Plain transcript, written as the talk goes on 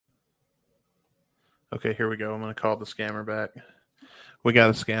Okay, here we go. I'm going to call the scammer back. We got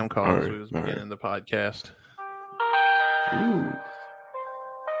a scam call as we was beginning the podcast. Ooh.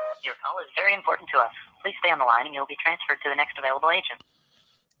 Your call is very important to us. Please stay on the line and you'll be transferred to the next available agent.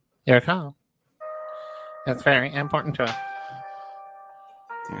 Your call. That's very important to us.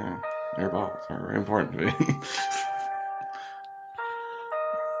 Yeah, your balls are very important to me.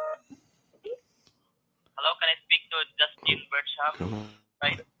 Hello, can I speak to Justin Bertram?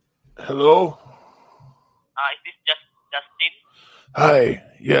 Right. Hello? Is this Justin? Hi,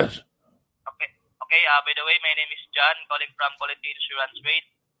 yes. Okay. By the way, my name is John, calling from Quality Insurance Rate.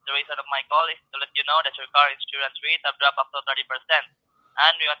 The reason of my call is to let you know that your car insurance rate have dropped up to 30%.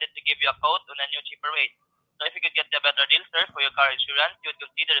 And we wanted to give you a quote on a new cheaper rate. So if you could get a better deal, sir, for your car insurance, you would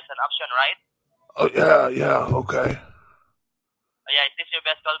consider it an option, right? Oh, yeah, okay. Is this your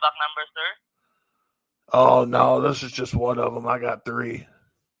best callback number, sir? Oh, no, this is just one of them. I got three.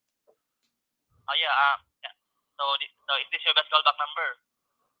 So is this your best callback number?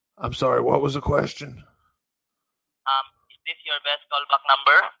 I'm sorry, what was the question? Is this your best callback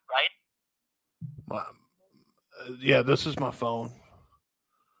number, right? Yeah, this is my phone.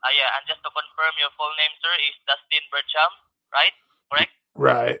 And just to confirm, your full name, sir, is Dustin Bertram, right? Correct?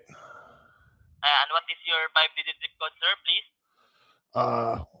 Right. And what is your 5-digit zip code, sir, please?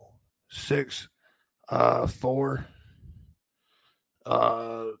 6, 4,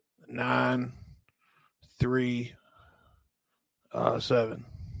 9, 3, 7.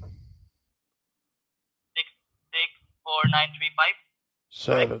 64935.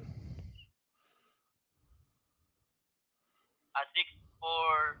 7.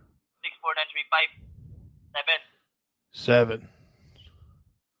 64935. 7. Is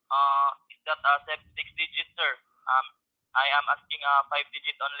that 6 digits, sir? I am asking 5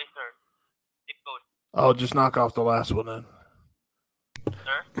 digit only, sir. Zip code. Oh, just knock off the last one then.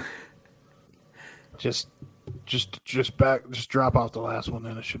 Sir? Just drop off the last one,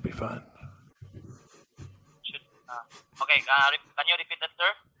 then it should be fine. Can you repeat that,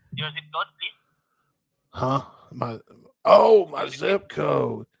 sir? Your zip code, please. Huh? My zip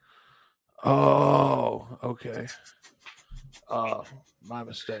code. Oh, okay. My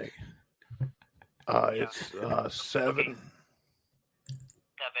mistake. It's 7.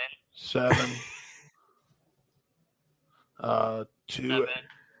 2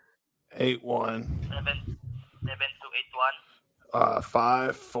 8 1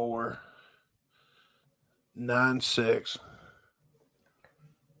 5 4 9 6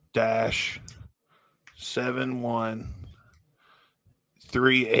 dash 7 1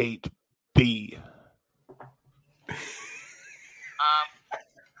 3 8 B.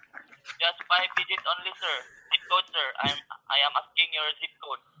 Just 5 digits only, sir. Zip code, sir. I am asking your zip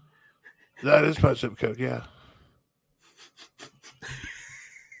code. That is my zip code, yeah.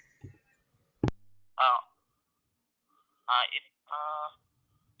 It's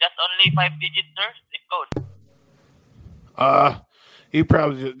just only 5 digits, sir. Zip code. You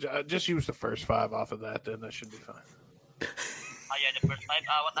probably just use the first 5 off of that, then that should be fine. The first 5.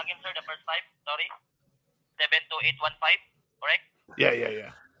 What again, sir? The first 5? Sorry. 72815, correct? Yeah.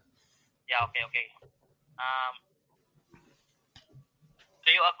 Yeah, okay. Do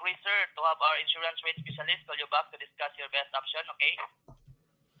you agree, sir, to have our insurance rate specialist call you back to discuss your best option, okay?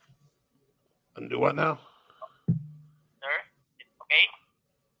 And do what now? Sir, okay?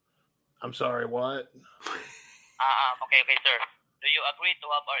 I'm sorry, what? Okay, sir. Do you agree to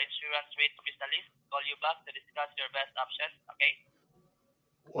have our insurance rate specialist call you back to discuss your best option, okay?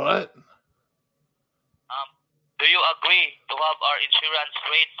 What? Do you agree to have our insurance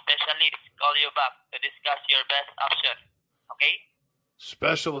rate specialist call you back to discuss your best option, okay?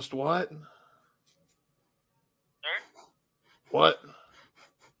 Specialist what? Sir? What?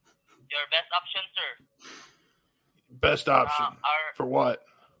 Your best option, sir. Best option? For what?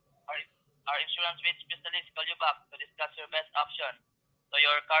 Our insurance rate specialist call you back to discuss your best option. So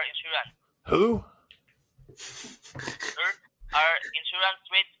your car insurance. Who? Sir, our insurance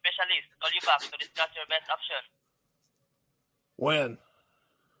rate specialist call you back to discuss your best option. When?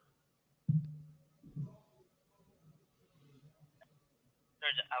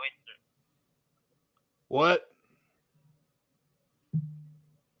 Sir, wait, sir. What?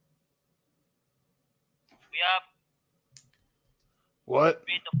 We have What?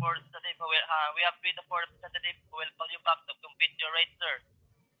 3 to 4 representatives who will, we have 3 to 4 representatives who will call you back to compete your rate, sir.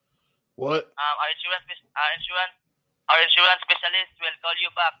 What? Our insurance specialist will call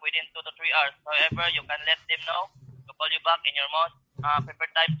you back within 2 to 3 hours. However, you can let them know to call you back in your most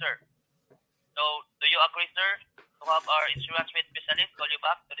preferred time, sir. So, do you agree, sir, to have our insurance rate specialist call you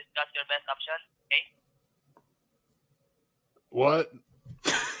back to discuss your best option? Okay? What?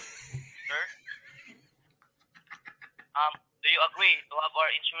 Sir? Do you agree to have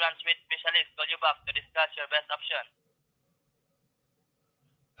our insurance rate specialist call you back to discuss your best option?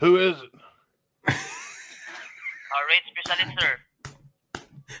 Who is it? Our rate specialist, sir.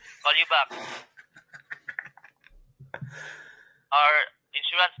 Call you back. Our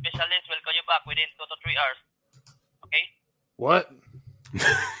insurance specialist will call you back within 2 to 3 hours. Okay? What?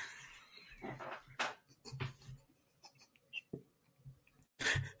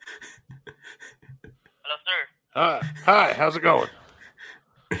 Hello, sir. Hi, how's it going?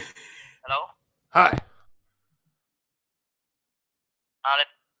 Hello? Hi.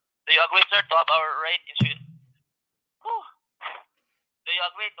 Do you agree, sir, to have our rate insurance? Do you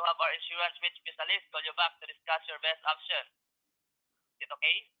agree to have our insurance rate specialist call you back to discuss your best option? Is it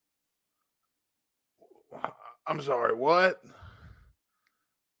okay? I'm sorry, what?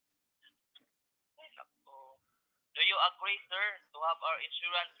 Do you agree, sir, to have our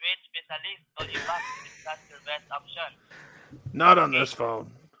insurance rate specialist call you back to discuss your best option? Not on this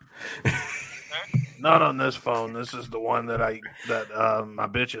phone. Sir? Not on this phone. This is the one that my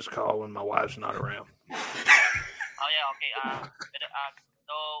bitches call when my wife's not around. Oh, yeah, okay.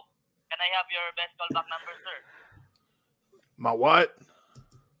 So, can I have your best callback number, sir? My what?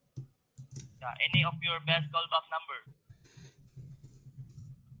 Yeah, any of your best callback number.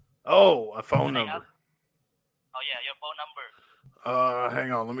 Oh, a phone Can I number. have? Oh, yeah, your phone number.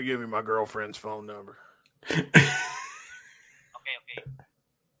 Hang on. Let me give you my girlfriend's phone number. Okay.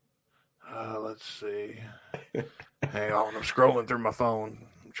 Let's see. Hang on. I'm scrolling through my phone.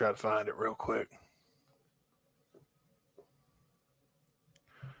 Try to find it real quick.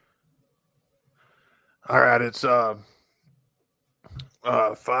 All right, it's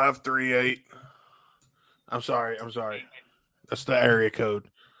 538. I'm sorry. That's the area code.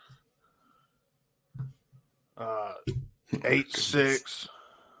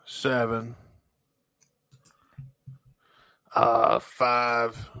 867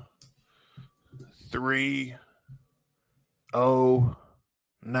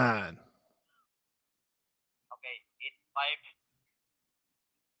 5309. Okay, it's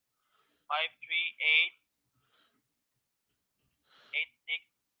 538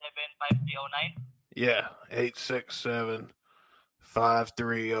 867 5309. Yeah, 867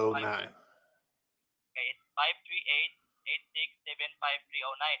 5309. Okay, it's 538 867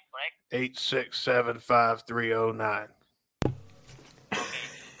 5309, correct? 867 5309. Okay,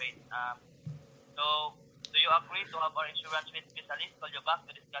 wait. So, do you agree to have our insurance rate specialist call you back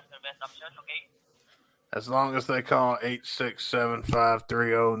to discuss your best option, okay? As long as they call 867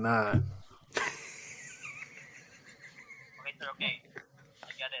 5309. Okay, sir, okay.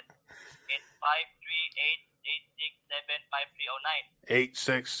 I get it. It's 538 867 5309.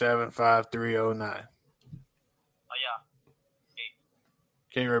 867 5309. Oh, yeah. Okay.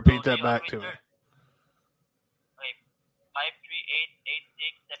 Can you repeat So, do that you back agree, to me? sir? Okay,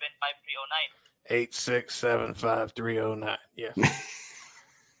 538 867 5309. 867 5309. Yes. Okay,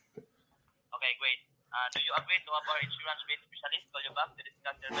 great. Do you agree to have our insurance rate specialist call you back to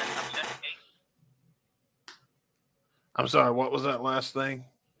discuss your best option, okay? I'm sorry, what was that last thing?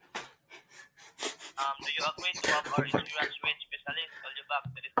 Do you agree to have our insurance rate specialist call you back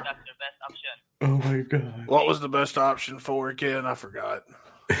to discuss your best option? Oh my god. What was the best option for again? I forgot.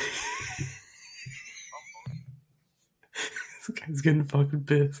 This guy's getting fucking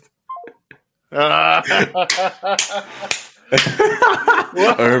pissed. Oh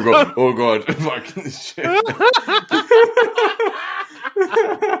god, fucking shit.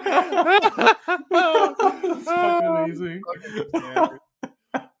 That's fucking amazing.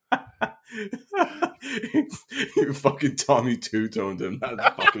 You fucking Tommy two-toned him.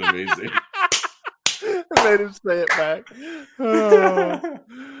 That's fucking amazing. I made him say it back.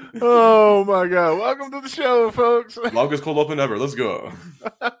 Oh my god. Welcome to the show, folks. Longest cold open ever. Let's go.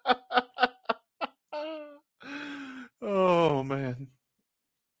 Oh man.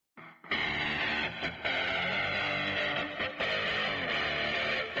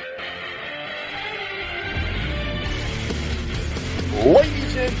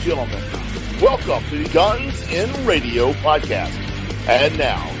 Ladies and gentlemen, welcome to the Guns in Radio podcast. And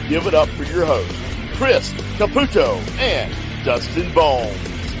now, give it up for your hosts, Chris Caputo and Dustin Bones.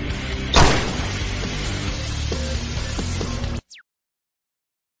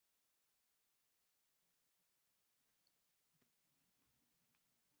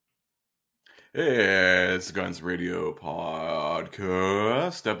 Hey, it's Guns Radio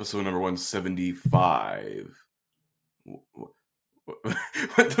Podcast, episode number 175. What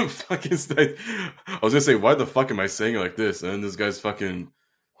the fuck is that? I was gonna say, why the fuck am I saying it like this? And then this guy's fucking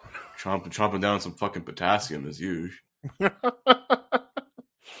chomping down some fucking potassium as usual.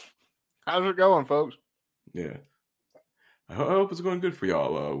 How's it going, folks? Yeah. I hope it's going good for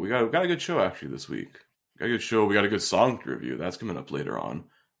y'all. We got a good show actually this week. Got a good show. We got a good song to review. That's coming up later on.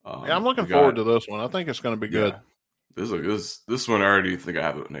 Yeah, I'm looking forward to this one. I think it's going to be good. This one I already think I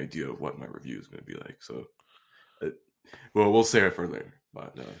have an idea of what my review is going to be like. So, we'll save it for later.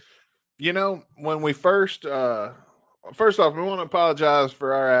 But when we first off, we want to apologize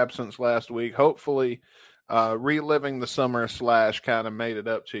for our absence last week. Hopefully, reliving the summer / kind of made it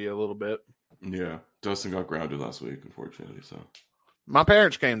up to you a little bit. Yeah, Dustin got grounded last week, unfortunately. So my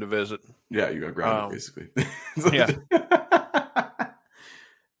parents came to visit. Yeah, you got grounded basically. Yeah.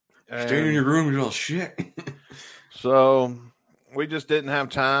 Staying in your room, you're all shit. So we just didn't have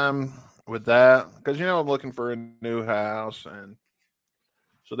time with that because I'm looking for a new house, and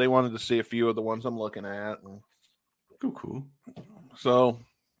so they wanted to see a few of the ones I'm looking at. And cool. So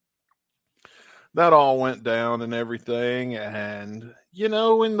that all went down and everything, and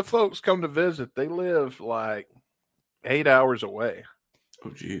when the folks come to visit, they live like 8 hours away. Oh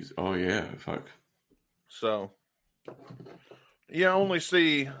geez. Oh yeah. Fuck. So I only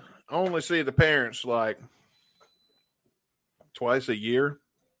see the parents like twice a year.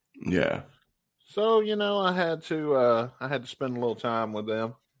 Yeah. So I had to spend a little time with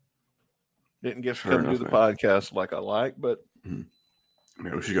them. Didn't get to come do the podcast like I like, but man,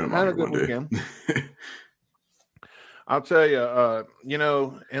 we should get them on one day. I'll tell you,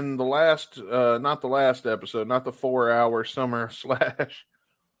 in the last, not the last episode, not the 4-hour summer /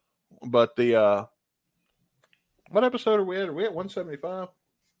 but the what episode are we at? Are we at 175?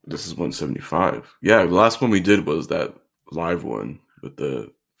 This is 175. Yeah, the last one we did was that live one with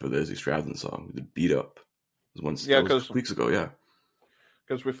for the Izzy Stradlin song. We did Beat Up. It was weeks ago. Yeah,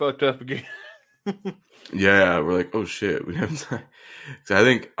 because we fucked up again. Yeah, we're like, oh shit, we have time. So I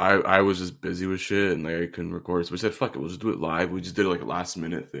think I was just busy with shit and I couldn't record. So we said, fuck it, we'll just do it live. We just did like a last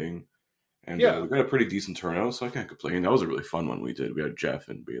minute thing, and we got a pretty decent turnout, so I can't complain. That was a really fun one we did. We had Jeff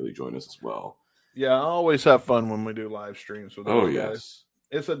and Bailey join us as well. Yeah, I always have fun when we do live streams with those guys. Yes.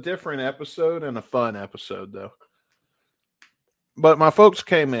 It's a different episode and a fun episode, though. But my folks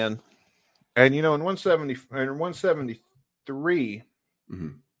came in, and in 173,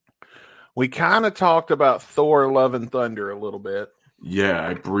 we kind of talked about Thor: Love and Thunder a little bit. Yeah,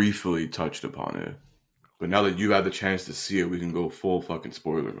 I briefly touched upon it. But now that you had the chance to see it, we can go full fucking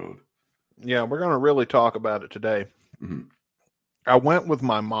spoiler mode. Yeah, we're going to really talk about it today. Mm-hmm. I went with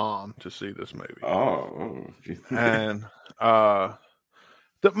my mom to see this movie. Oh. And the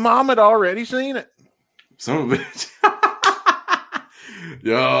mom had already seen it. Son of a bitch.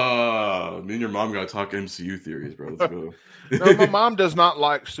 Yeah, me and your mom got to talk MCU theories, bro. Let's go. No, my mom does not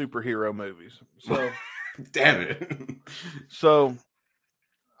like superhero movies. So, damn it. So,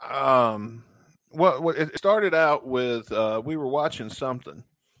 what it started out with, we were watching something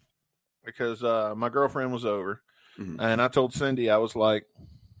because my girlfriend was over, and I told Cindy, I was like,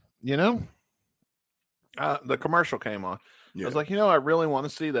 the commercial came on. Yeah. I was like, I really want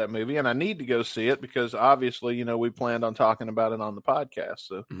to see that movie, and I need to go see it because obviously, we planned on talking about it on the podcast.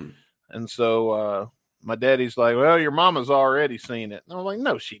 So, and so my daddy's like, well, your mama's already seen it. And I'm like,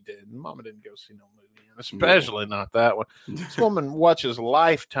 no, she didn't. Mama didn't go see no movie, especially not that one. This woman watches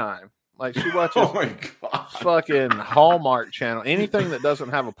Lifetime. Like, she watches oh my God. Fucking Hallmark Channel, anything that doesn't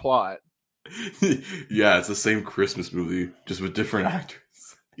have a plot. Yeah, it's the same Christmas movie, just with different actors.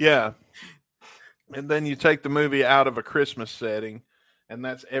 Yeah. And then you take the movie out of a Christmas setting, and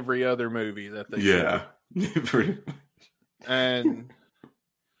that's every other movie that they show. Pretty much. And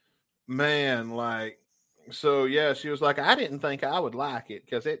man, so yeah, she was like, I didn't think I would like it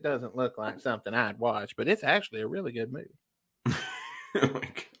because it doesn't look like something I'd watch, but it's actually a really good movie. Oh my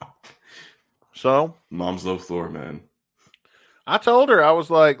God. So moms love Thor, man. I told her, I was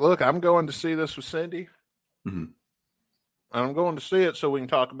like, look, I'm going to see this with Cindy. Mm-hmm. I'm going to see it so we can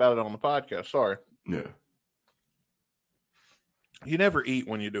talk about it on the podcast. Sorry. Yeah. You never eat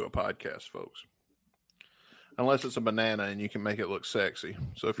when you do a podcast, folks. Unless it's a banana and you can make it look sexy.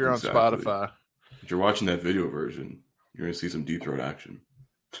 So if you're on Spotify. If you're watching that video version, you're going to see some deep throat action.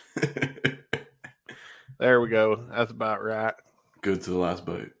 There we go. That's about right. Good to the last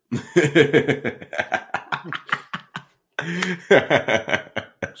bite.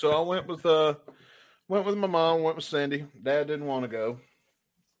 So I went with my mom, went with Cindy. Dad didn't want to go.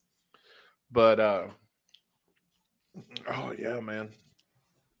 But oh yeah, man.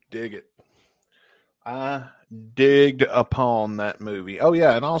 Dig it. I digged upon that movie. Oh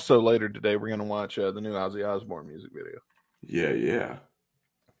yeah, and also later today we're gonna watch the new Ozzy Osbourne music video. Yeah.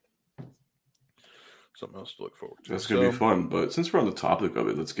 Something else to look forward to. That's gonna be fun. But since we're on the topic of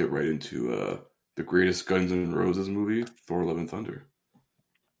it, let's get right into the greatest Guns N' Roses movie, Thor: Love and Thunder.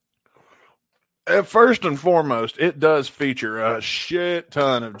 First and foremost, it does feature a shit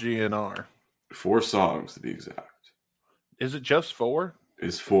ton of GNR. 4 songs to be exact. Is it just 4?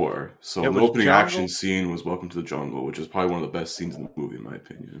 It's 4. So It the was opening Jungle? action scene was "Welcome to the Jungle," which is probably one of the best scenes in the movie, in my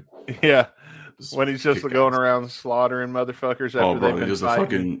opinion. Yeah. It's When he's just kick-ass. going around slaughtering motherfuckers after Oh, bro, they've they been just a fighting.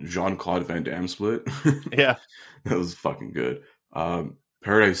 fucking Jean-Claude Van Damme split. Yeah. That was fucking good.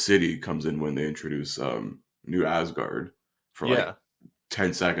 Paradise City comes in when they introduce New Asgard for like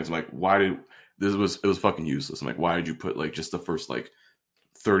 10 seconds. I'm like, why did it was fucking useless. I'm like, why did you put like just the first like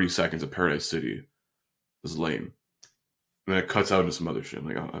 30 seconds of Paradise City? It was lame. And then it cuts out into some other shit. I'm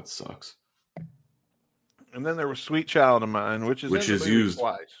like, oh, that sucks. And then there was Sweet Child of Mine, which is used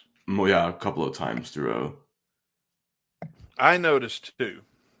twice. Yeah, a couple of times throughout. I noticed too.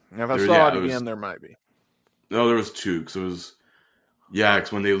 Now, if I There- saw yeah, it it was- again, there might be. No, there was 2 because it was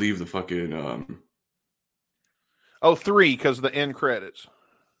it's when they leave the fucking 3 because of the end credits.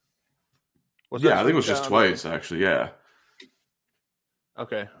 Was that I think it was Sweet just Child of Mine? twice actually. Yeah,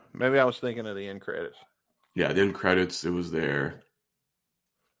 Okay, maybe I was thinking of the end credits. the end credits. It was there.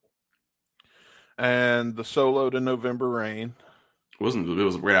 And the solo to November Rain. It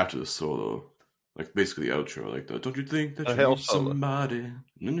was right after the solo, like basically the outro, like the "Don't you think that A you hell need solo. somebody?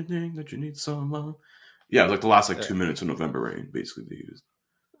 Don't you think that you need someone?" Yeah, it was like the last 2 minutes of November Rain, basically they used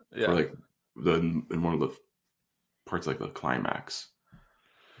for like in one of the parts, like the climax.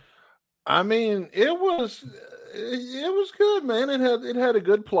 I mean, it was good, man. It had a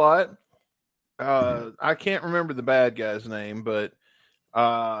good plot. I can't remember the bad guy's name, but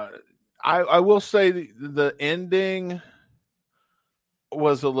I will say the ending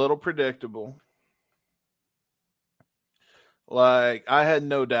was a little predictable. Like, I had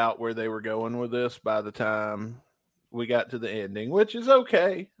no doubt where they were going with this by the time we got to the ending, which is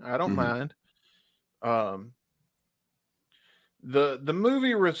okay. I don't mind. The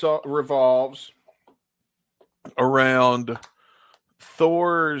movie revolves around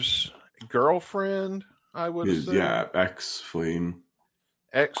Thor's girlfriend, I would assume. Ex-flame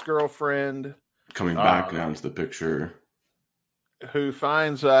Ex-girlfriend coming back now into the picture, who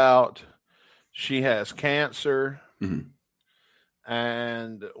finds out she has cancer.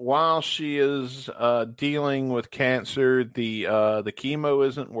 And while she is dealing with cancer, the chemo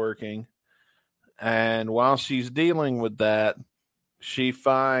isn't working. And while she's dealing with that, she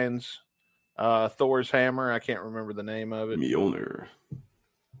finds Thor's hammer. I can't remember the name of it. Mjolnir.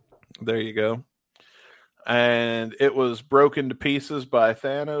 There you go. And it was broken to pieces by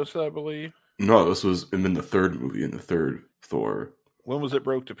Thanos, I believe. No, this was in the third movie, in the third Thor. When was it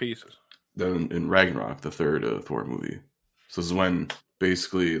broke to pieces? Then in Ragnarok, the third Thor movie. So this is when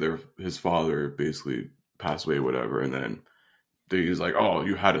basically his father basically passed away, whatever, and then he's like, "Oh,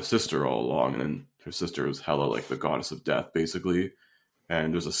 you had a sister all along," and then her sister was Hela, like the goddess of death, basically.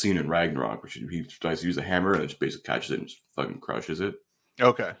 And there's a scene in Ragnarok where he tries to use a hammer and it just basically catches it and just fucking crushes it.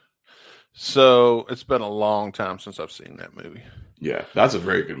 Okay. So it's been a long time since I've seen that movie. Yeah, that's a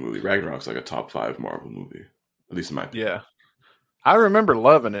very good movie. Ragnarok's like a top 5 Marvel movie, at least in my opinion. Yeah. I remember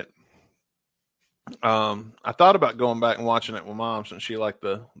loving it. I thought about going back and watching it with Mom since she liked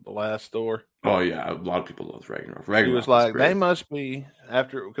the last Thor. Oh yeah, a lot of people love Ragnarok. She was like, they must be,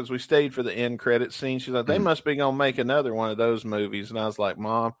 after, because we stayed for the end credit scene, she's like, they must be going to make another one of those movies. And I was like,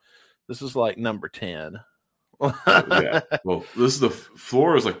 Mom, this is like number 10. Yeah. Well, this is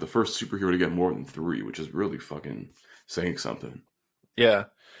Thor is like the first superhero to get more than 3, which is really fucking saying something. Yeah.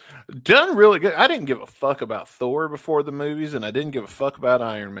 Done really good. I didn't give a fuck about Thor before the movies, and I didn't give a fuck about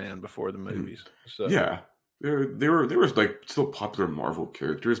Iron Man before the movies. So yeah, they were like still popular Marvel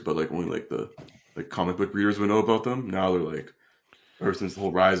characters, but like only like the comic book readers would know about them. Now they're like, ever since the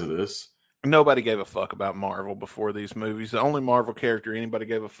whole rise of this, nobody gave a fuck about Marvel before these movies. The only Marvel character anybody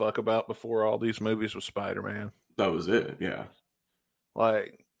gave a fuck about before all these movies was Spider-Man. That was it. Yeah.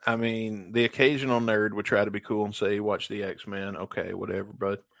 Like, I mean, the occasional nerd would try to be cool and say, watch the X-Men. Okay, whatever,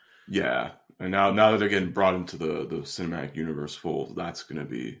 bud. Yeah. And now that they're getting brought into the cinematic universe full, that's going to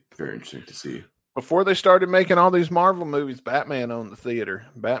be very interesting to see. Before they started making all these Marvel movies, Batman owned the theater.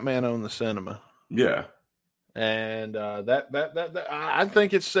 Batman owned the cinema. Yeah. And that I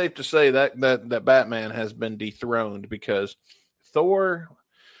think it's safe to say that Batman has been dethroned, because Thor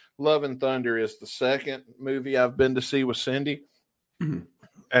Love and Thunder is the second movie I've been to see with Cindy. Mm-hmm.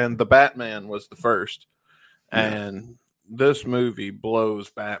 And the Batman was the first. Yeah. And this movie blows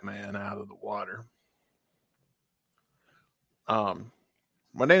Batman out of the water.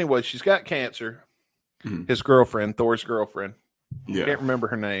 But anyway, she's got cancer. Mm-hmm. His girlfriend, Thor's girlfriend. Yeah. Can't remember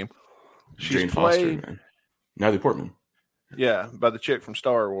her name. She's Jane played, Foster, man. Natalie Portman. yeah, by the chick from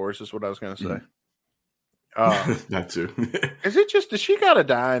Star Wars is what I was going to say. Mm-hmm. That too. Is it just, does she got to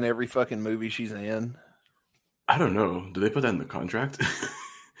die in every fucking movie she's in? I don't know. Do they put that in the contract?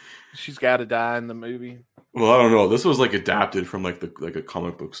 She's got to die in the movie. Well, I don't know. This was like adapted from like a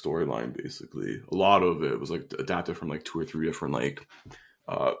comic book storyline, basically. A lot of it was like adapted from like 2 or 3 different like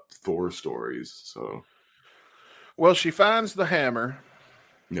Thor stories. So, well, she finds the hammer,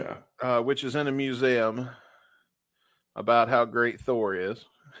 yeah, which is in a museum about how great Thor is.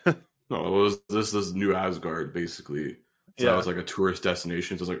 No, it was this is New Asgard, basically. So that was like a tourist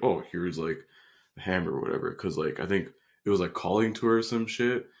destination. So it's like, oh, here's like the hammer or whatever. Because like I think it was like calling to her or some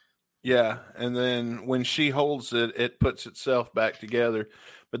shit. Yeah, and then when she holds it, it puts itself back together.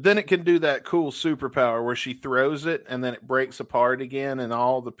 But then it can do that cool superpower where she throws it and then it breaks apart again and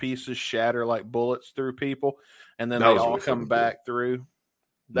all the pieces shatter like bullets through people, and then they all really come back through.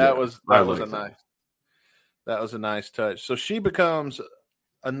 That was a nice touch. So she becomes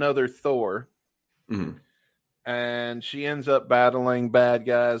another Thor, and she ends up battling bad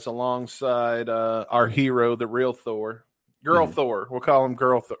guys alongside our hero, the real Thor. Girl Thor. We'll call him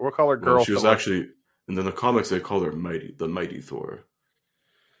Girl Thor. We'll call her Girl Thor. She was actually, and then the comics, they called her the Mighty Thor.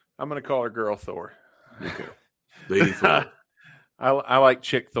 I'm going to call her Girl Thor. Okay. Lady Thor. I like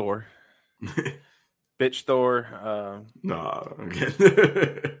Chick Thor. Bitch Thor. Nah, okay.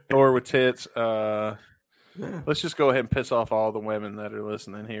 Thor with tits. Let's just go ahead and piss off all the women that are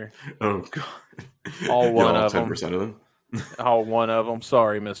listening here. Oh, God. All one of 10% them. of them? All one of them.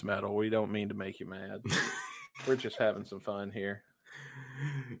 Sorry, Miss Metal. We don't mean to make you mad. We're just having some fun here.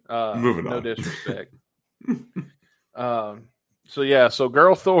 Moving on. No disrespect. So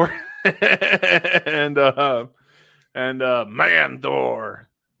Girl Thor and Man Thor.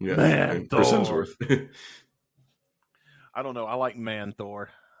 Yeah, Man Thor. Hemsworth. I don't know. I like Man Thor.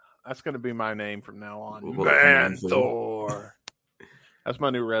 That's going to be my name from now on. Well, Man Thor. That's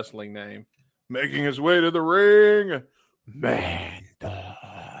my new wrestling name. Making his way to the ring. Man Thor.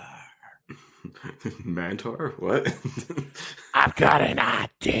 Mantor? What? I've got an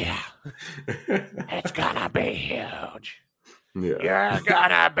idea. It's gonna be huge. Yeah. You're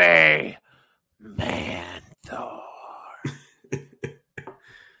gonna be Man Thor.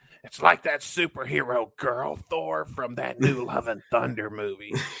 It's like that superhero Girl Thor from that new Love and Thunder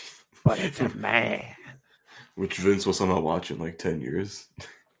movie, but it's a man. Which Vince will somehow watch in like 10 years.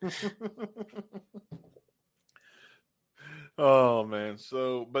 Oh man!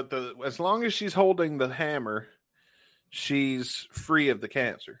 But as long as she's holding the hammer, she's free of the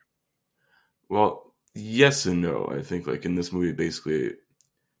cancer. Well, yes and no. I think like in this movie, basically,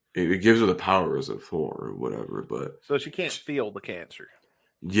 it gives her the powers of Thor or whatever. But so she can't feel the cancer.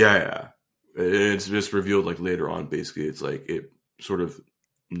 Yeah, it's just revealed like later on. Basically, it's like it sort of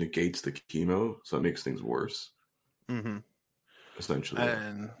negates the chemo, so it makes things worse. Mm-hmm. Essentially,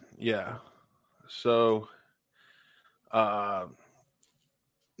 and yeah, so.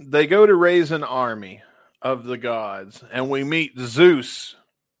 They go to raise an army of the gods, and we meet Zeus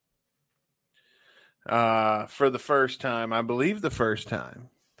for the first time. I believe the first time.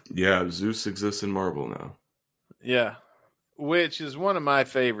 Yeah, Zeus exists in Marvel now. Yeah, which is one of my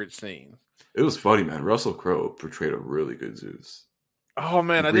favorite scenes. It was funny, man. Russell Crowe portrayed a really good Zeus. Oh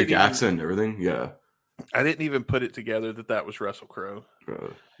man, the Greek accent and everything. Yeah, I didn't even put it together that was Russell Crowe.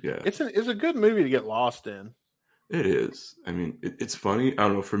 Yeah, it's a good movie to get lost in. It is. I mean, it's funny. I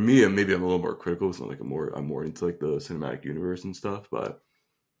don't know. For me, maybe I'm a little more critical. It's not like I'm more into like the cinematic universe and stuff. But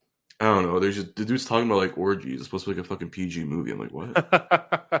I don't know. There's just the dude's talking about like orgies. It's supposed to be like a fucking PG movie. I'm like, what?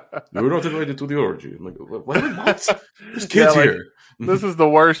 You're not invited to the orgy. I'm like, what? There's kids here. This is the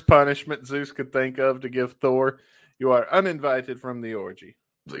worst punishment Zeus could think of to give Thor. You are uninvited from the orgy.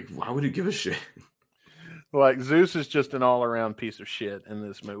 Like, why would he give a shit? Like Zeus is just an all around piece of shit in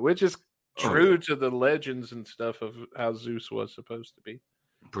this movie, which is true to the legends and stuff of how Zeus was supposed to be.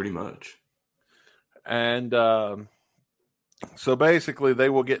 Pretty much. And so basically they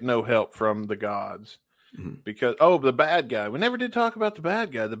will get no help from the gods because, the bad guy. We never did talk about the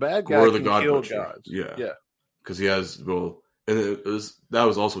bad guy. The bad guy can kill gods. Yeah. Because he has, and that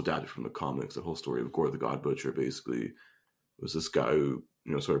was also adapted from the comics. The whole story of Gore the God Butcher basically was this guy who,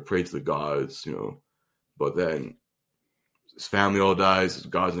 sort of prayed to the gods, but then his family all dies. His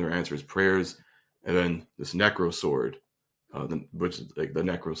gods never answer his prayers, and then this Necro Sword, which is like the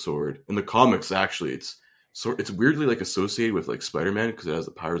Necro Sword in the comics. Actually, it's weirdly like associated with like Spider-Man because it has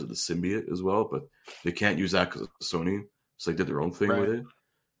the powers of the symbiote as well. But they can't use that because Sony, so they did their own thing with it.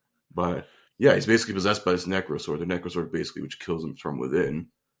 But yeah, he's basically possessed by this Necro Sword. The Necro Sword basically which kills him from within.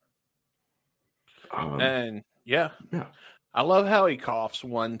 I love how he coughs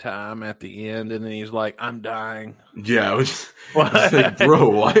one time at the end, and then he's like, "I'm dying." Yeah, I was like, bro,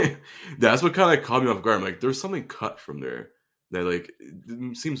 why? That's what kind of caught me off guard. I'm like, there's something cut from there that like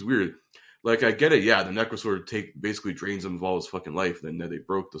it seems weird. Like I get it, yeah. The Necrosword basically drains him of all his fucking life. Then they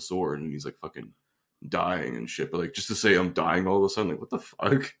broke the sword, and he's like fucking dying and shit. But like just to say I'm dying all of a sudden, like what the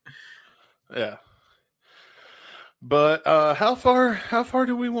fuck? Yeah. But how far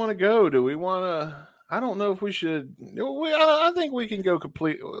do we want to go? Do we want to? I don't know if we should. I think we can go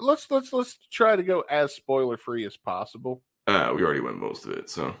complete. Let's try to go as spoiler free as possible. We already went most of it,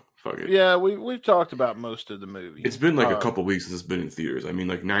 so fuck it. Yeah, we've talked about most of the movie. It's been like a couple weeks since it's been in theaters. I mean,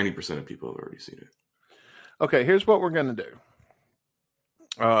 like 90% of people have already seen it. Okay, here's what we're gonna do.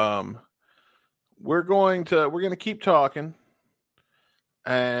 We're gonna keep talking,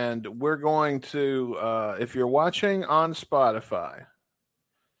 and we're going to. If you're watching on Spotify.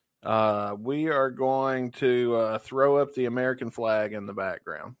 We are going to throw up the American flag in the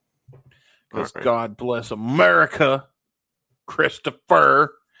background because God bless America,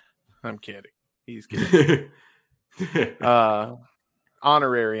 Christopher. I'm kidding. He's kidding.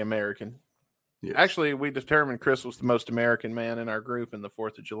 Honorary American. Yes. Actually, we determined Chris was the most American man in our group in the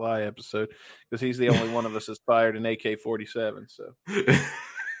 4th of July episode because he's the only one of us that's fired an AK-47. So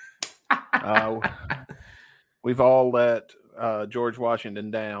we've all let George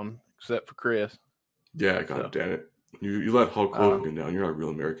Washington down, except for Chris. Yeah, God damn it. You let Hulk Hogan down. You're not a real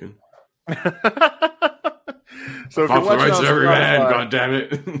American. So if you're watching on every man, God damn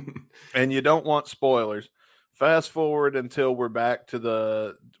it. And you don't want spoilers, fast forward until we're back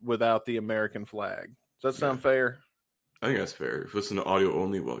to without the American flag. Does that sound fair? I think that's fair. If it's an audio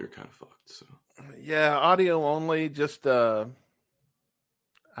only, well, you're kind of fucked. So yeah, audio only. Just I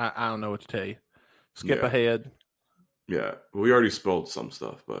don't know what to tell you. Skip ahead. Yeah, well, we already spoiled some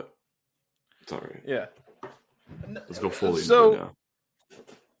stuff, but it's all right. Yeah. Let's go fully into it now.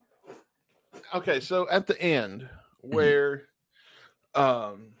 Okay, so at the end, where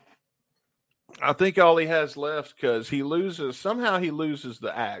I think all he has left, because he loses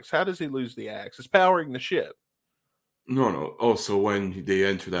the axe. How does he lose the axe? It's powering the ship. No. Oh, so when they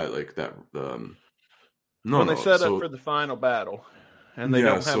enter that, like that, when they set up for the final battle, and they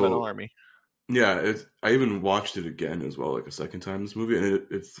don't have an army. Yeah, I even watched it again as well, like a second time this movie, and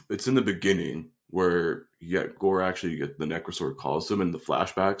it's in the beginning where Gore actually get the Necrosword calls him, and the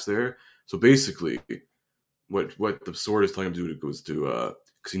flashbacks there. So basically, what the sword is telling him to do goes to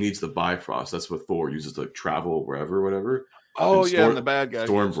because he needs the Bifrost. That's what Thor uses to like travel wherever, whatever. Oh, and the bad guy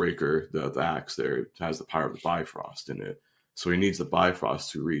Stormbreaker, the axe there has the power of the Bifrost in it. So he needs the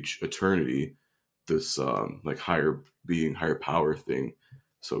Bifrost to reach eternity, this like higher being, higher power thing.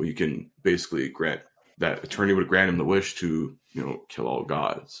 So he can basically grant that eternity would grant him the wish to, kill all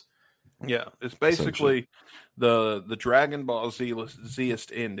gods. Yeah, it's basically the Dragon Ball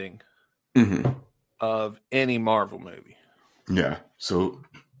Z-est ending of any Marvel movie. Yeah, so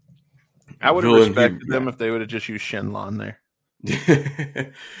I would have respected them if they would have just used Shenlong there.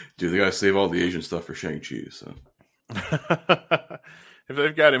 Dude, they gotta save all the Asian stuff for Shang-Chi. So if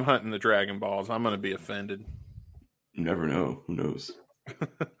they've got him hunting the Dragon Balls, I'm going to be offended. You never know. Who knows?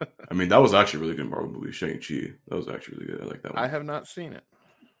 I mean, that was actually a really good Marvel movie, Shang-Chi. That was actually really good. I like that one. I have not seen it.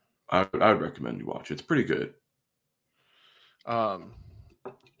 I would recommend you watch it. It's pretty good.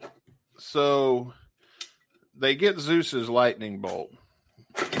 So they get Zeus's lightning bolt.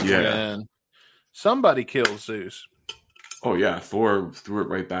 Yeah. And somebody kills Zeus. Oh, yeah. Thor threw it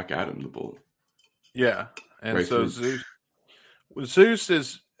right back at him, the bolt. Yeah. And so Zeus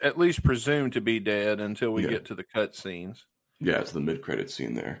is at least presumed to be dead until we get to the cut scenes. Yeah, it's the mid-credit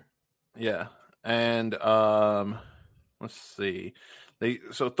scene there. Yeah. And let's see.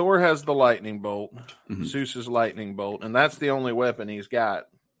 So Thor has the lightning bolt, Zeus's lightning bolt, and that's the only weapon he's got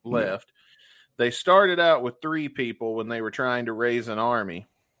left. Yeah. They started out with 3 people when they were trying to raise an army.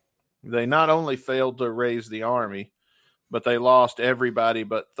 They not only failed to raise the army, but they lost everybody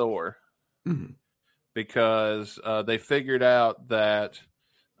but Thor. Because they figured out that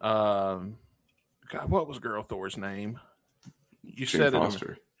God, what was girl Thor's name? You said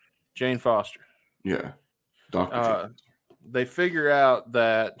Foster. Jane Foster. Yeah. Dr. They figure out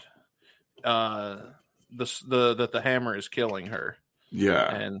that that the hammer is killing her.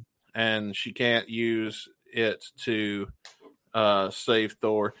 Yeah. And she can't use it to save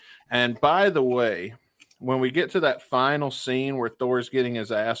Thor. And by the way, when we get to that final scene where Thor's getting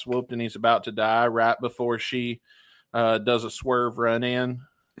his ass whooped and he's about to die right before she does a swerve run in.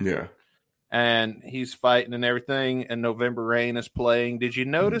 Yeah. And he's fighting and everything, and November Rain is playing. Did you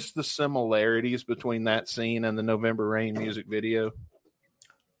notice the similarities between that scene and the November Rain music video?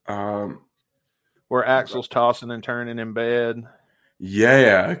 where Axel's tossing and turning in bed.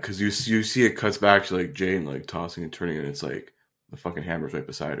 Yeah, because you see it cuts back to like Jane like tossing and turning, and it's like the fucking hammer's right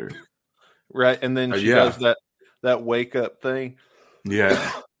beside her. Right, and then she does that wake up thing.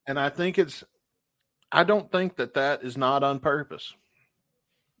 Yeah, and I don't think that is not on purpose.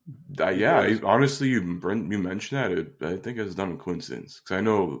 Honestly, you mentioned that. I think it's done in coincidence because I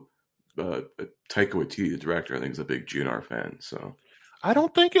know Taika Waititi, the director, I think is a big GNR fan. So I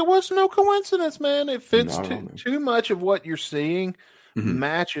don't think it was no coincidence, man. It fits too much of what you're seeing.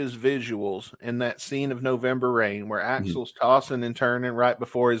 Matches visuals in that scene of November Rain where Axel's tossing and turning right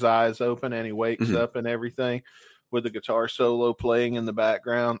before his eyes open and he wakes up and everything with the guitar solo playing in the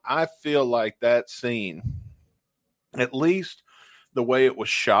background. I feel like that scene, at least the way it was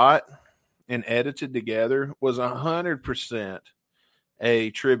shot and edited together, was 100% a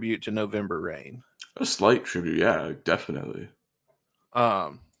tribute to November Rain. A slight tribute, yeah, definitely.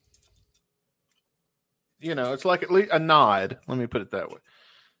 It's like at least a nod. Let me put it that way.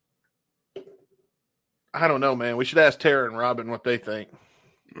 I don't know, man. We should ask Tara and Robin what they think.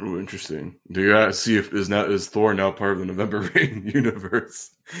 Oh, interesting. Do you see if is Thor now part of the November Rain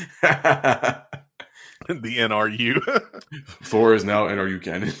universe? The NRU. Thor is now NRU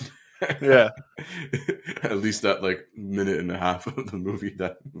canon. Yeah. At least that like minute and a half of the movie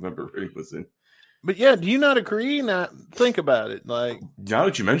that November Rain was in. But yeah, do you not agree? Not think about it. Like now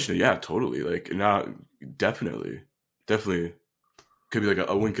that you mention it, yeah, totally. Like now, definitely could be like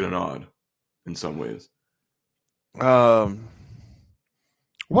a wink and a nod in some ways.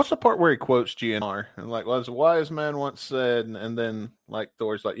 What's the part where he quotes GNR and like, "Was a wise man once said," and then like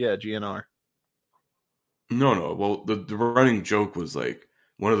Thor's like, "Yeah, GNR." No. Well, the running joke was like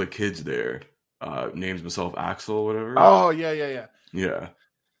one of the kids there names himself Axel or whatever. Oh yeah. Yeah.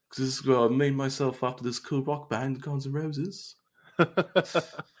 Because I made myself after this cool rock band, Guns N' Roses.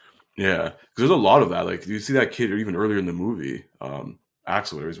 Yeah, because there's a lot of that. Like, you see that kid even earlier in the movie,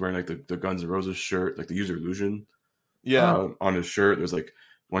 Axel, where he's wearing like the Guns N' Roses shirt, like the User Illusion. Yeah. On his shirt, there's like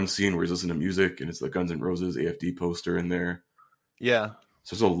one scene where he's listening to music, and it's the Guns N' Roses AFD poster in there. Yeah.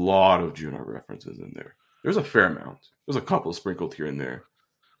 So there's a lot of GNR references in there. There's a fair amount. There's a couple sprinkled here and there.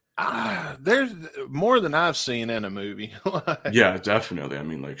 There's more than I've seen in a movie. Yeah, definitely. I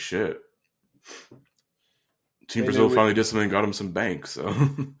mean, like, shit. Team Brazil finally did something and got him some bank, so.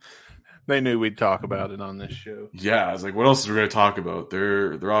 They knew we'd talk about it on this show. Yeah, I was like, what else are we going to talk about?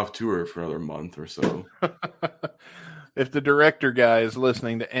 They're off tour for another month or so. If the director guy is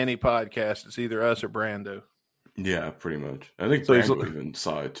listening to any podcast, it's either us or Brando. Yeah, pretty much. I think Brando even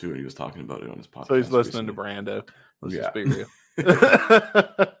saw it too, and he was talking about it on his podcast. So he's listening to Brando. Let's just be real.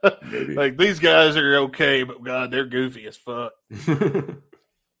 Maybe. Like, these guys are okay, but God, they're goofy as fuck.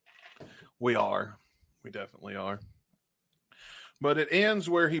 We are. We definitely are. But it ends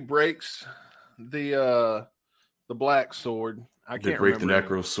where he breaks the black sword. They break the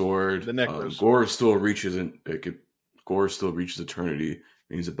Necro sword. The Necro sword. Gore still reaches eternity,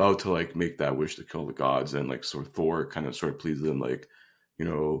 and he's about to like make that wish to kill the gods, and like sort of Thor kind of pleases him, like,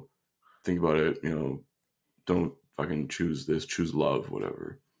 think about it, don't fucking choose this, choose love,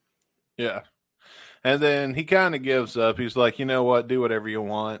 whatever. Yeah. And then he kind of gives up. He's like, you know what? Do whatever you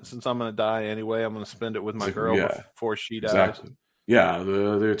want. Since I'm going to die anyway, I'm going to spend it with my girl before she dies. Exactly. Yeah,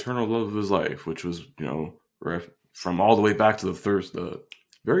 the eternal love of his life, which was, from all the way back to the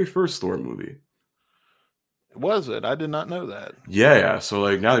very first Thor movie. Was it? I did not know that. Yeah. So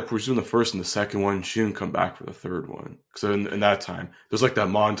like now they're doing the first and the second one. She didn't come back for the third one. So in that time, there's like that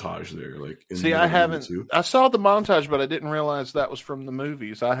montage there. Like, I haven't. I saw the montage, but I didn't realize that was from the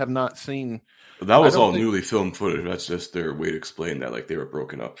movies. I have not seen. That was all newly filmed footage. That's just their way to explain that, like, they were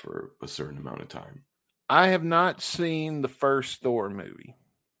broken up for a certain amount of time. I have not seen the first Thor movie.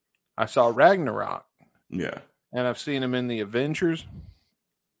 I saw Ragnarok. Yeah. And I've seen him in the Avengers,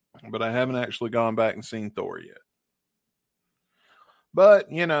 but I haven't actually gone back and seen Thor yet.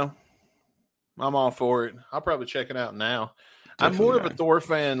 But, I'm all for it. I'll probably check it out now. Definitely, I'm more of a Thor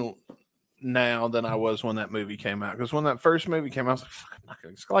fan now than I was when that movie came out. Because when that first movie came out, I was like, fuck, I'm not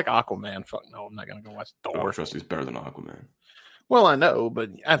gonna, it's like Aquaman. Fuck no, I'm not going to go watch Thor. Oh, trust me, it's better than Aquaman. Well, I know,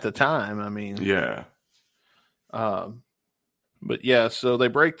 but at the time, I mean. Yeah. But yeah, so they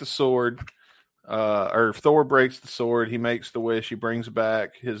break the sword. Or Thor breaks the sword. He makes the wish. He brings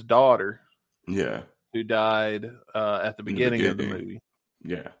back his daughter. Yeah. Who died at the beginning of the movie.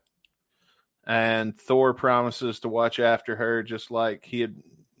 Yeah. And Thor promises to watch after her, just like he had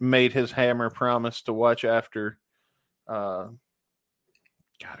made his hammer promise to watch after. God,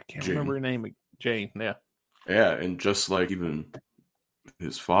 I can't remember her name. Jane. Yeah. Yeah, and just like even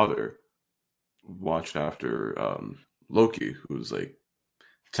his father watched after Loki, who's like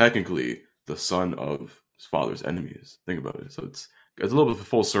technically the son of his father's enemies. Think about it. So it's a little bit of a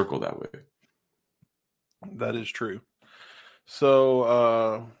full circle that way. That is true.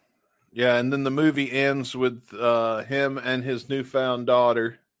 So, yeah, and then the movie ends with him and his newfound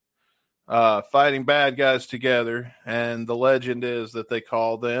daughter fighting bad guys together, and the legend is that they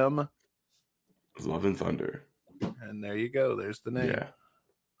call them Love and Thunder. And there you go. There's the name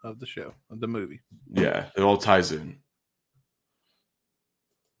of the show, of the movie. Yeah, it all ties in.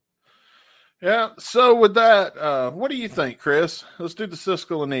 Yeah, so with that, what do you think, Chris? Let's do the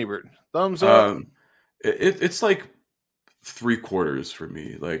Siskel and Ebert. Thumbs up? It's like 3/4 for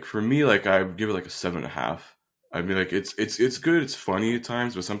me. Like for me, like I would give it like a 7.5. I mean, like it's good. It's funny at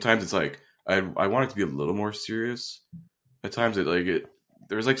times, but sometimes it's like I want it to be a little more serious. At times,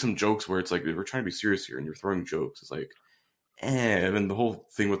 there's like some jokes where it's like we're trying to be serious here, and you're throwing jokes. It's like, and then the whole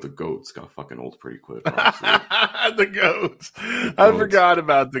thing with the goats got fucking old pretty quick. The goats. I forgot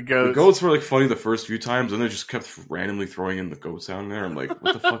about the goats. The goats were like funny the first few times, and they just kept randomly throwing in the goat sound there. I'm like,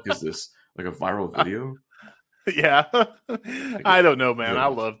 what the fuck is this? Like a viral video? Yeah. I don't know, man. I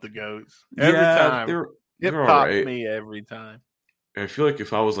love the goats. Every time. It pops me every time. I feel like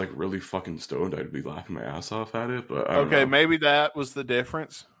if I was like really fucking stoned, I'd be laughing my ass off at it. But I don't know. Maybe that was the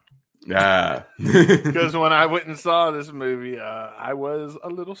difference. Yeah. Because when I went and saw this movie, I was a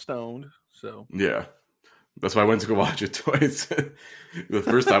little stoned. So yeah. That's why I went to go watch it twice. The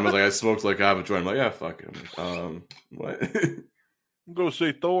first time I was like, I smoked like half a joint. I'm like, yeah, fuck it. What? Go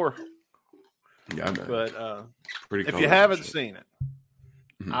see Thor. Yeah, man. But pretty if you haven't seen it,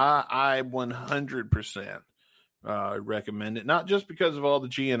 I 100% recommend it. Not just because of all the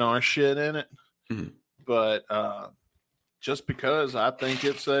GNR shit in it, but just because I think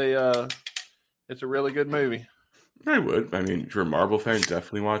it's a really good movie. I would. I mean, if you're a Marvel fan,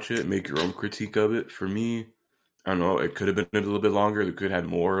 definitely watch it. Make your own critique of it. For me, I don't know. It could have been a little bit longer. They could have had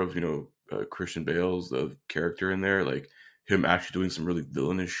more of, Christian Bale's the character in there, like him actually doing some really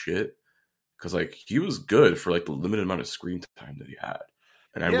villainous shit. Because like he was good for like the limited amount of screen time that he had,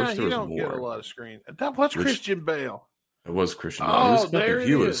 and I wish there was more. Get a lot of screen. That was Christian Bale. It was Christian Bale.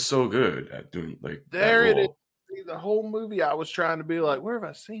 He was so good at doing like there it is. The whole movie, I was trying to be like, where have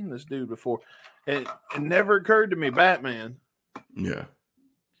I seen this dude before? And it never occurred to me, Batman. Yeah.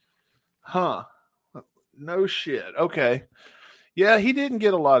 Huh. No shit. Okay. Yeah, he didn't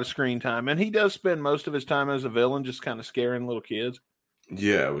get a lot of screen time, and he does spend most of his time as a villain just kind of scaring little kids.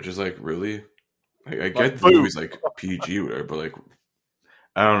 Yeah, which is like really... I get the movie's like PG or whatever, but like,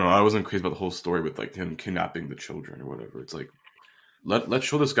 I don't know. I wasn't crazy about the whole story with like him kidnapping the children or whatever. It's like, let's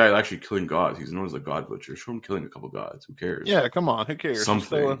show this guy actually killing gods. He's known as a god butcher. Show him killing a couple gods. Who cares? Yeah, come on. Who cares?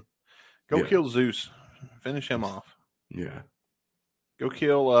 Something. Go kill Zeus. Finish him off. Yeah. Go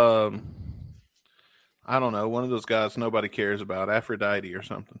kill, I don't know, one of those guys nobody cares about, Aphrodite or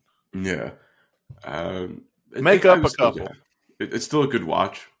something. Yeah. Make up a couple. It's still a good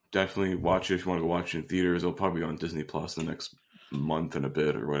watch. Definitely watch it if you want to go watch it in theaters. It'll probably be on Disney Plus the next month and a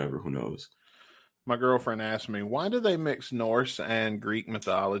bit or whatever. Who knows? My girlfriend asked me, why do they mix Norse and Greek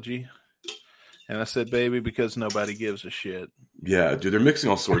mythology? And I said, baby, because nobody gives a shit. Yeah, dude, they're mixing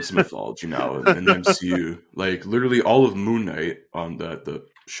all sorts of mythology now in the MCU. Like, literally all of Moon Knight on the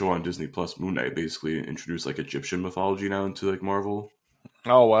show on Disney Plus, Moon Knight basically introduced, like, Egyptian mythology now into, like, Marvel.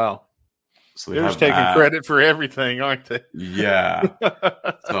 Oh, wow. So they're just taking credit for everything, aren't they? Yeah.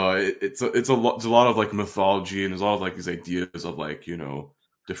 So it's a lot of, like, mythology, and there's a lot of, like, these ideas of, like,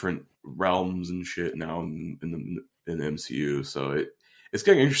 different realms and shit now in the MCU. So it's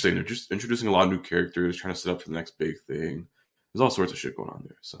getting interesting. They're just introducing a lot of new characters, trying to set up for the next big thing. There's all sorts of shit going on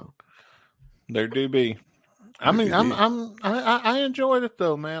there. So there do be. I mean, I enjoyed it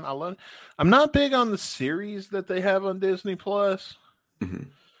though, man. I love it. I'm not big on the series that they have on Disney Plus. Mm-hmm.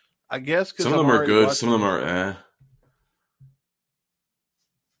 I guess because some of them are good, some of them are eh.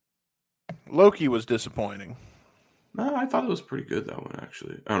 Loki was disappointing. No, I thought it was pretty good, that one,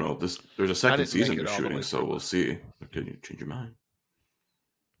 actually. I don't know. There's a second season they're shooting, so we'll see. Can you change your mind?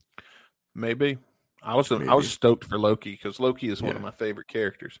 Maybe. I was stoked for Loki because Loki is one of my favorite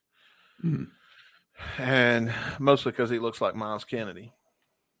characters. Mm-hmm. And mostly because he looks like Miles Kennedy.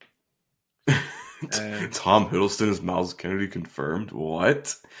 And Tom Hiddleston is Miles Kennedy confirmed?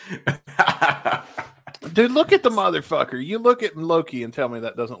 What? Dude, look at the motherfucker. You look at Loki and tell me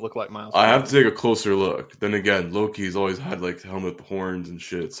that doesn't look like Miles Kennedy. I have to take a closer look. Then again, Loki's always had like the helmet with horns and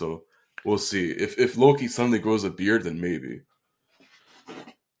shit, so we'll see. If Loki suddenly grows a beard, then maybe.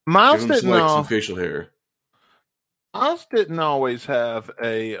 Miles didn't like some facial hair. Miles didn't always have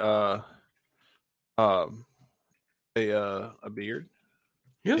a beard.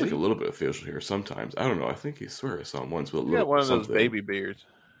 He has like a little bit of facial hair sometimes. I don't know. I think he swear I saw him once with a little. Yeah, one of those baby beards.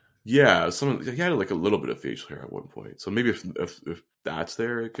 Yeah, he had like a little bit of facial hair at one point. So maybe if that's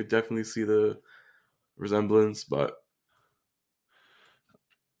there, I could definitely see the resemblance, but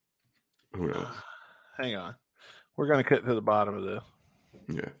who knows? Hang on. We're going to cut to the bottom of this.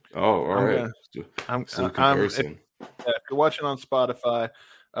 Yeah. Oh, all right. So comparison. If you're watching on Spotify,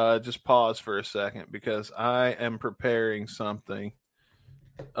 just pause for a second because I am preparing something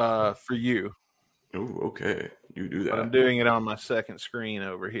for you. Oh, okay. You do that. But I'm doing it on my second screen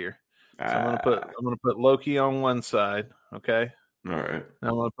over here. So I'm gonna put Loki on one side, okay? All right. Now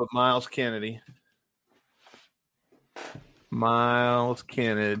I'm gonna put Miles Kennedy. Miles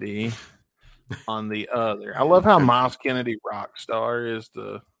Kennedy on the other. I love how Miles Kennedy Rockstar is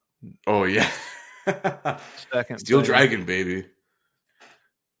the second Steel Dragon, baby.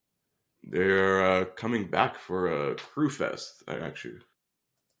 They're coming back for a Crew Fest, actually.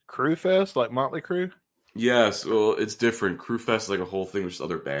 Crew Fest, like Motley Crue? Yes, well, it's different. Crew Fest is like a whole thing with just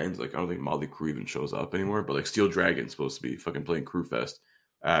other bands. Like, I don't think Motley Crue even shows up anymore, but like Steel Dragon's supposed to be fucking playing Crew Fest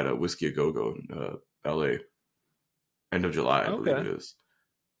at Whiskey A Go Go in LA. End of July, I believe it is.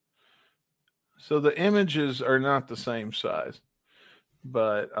 So the images are not the same size,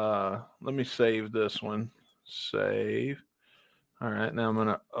 but let me save this one. Save. All right, now I'm going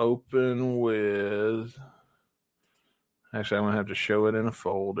to open with... Actually, I'm going to have to show it in a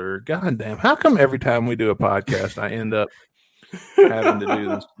folder. God damn. How come every time we do a podcast, I end up having to do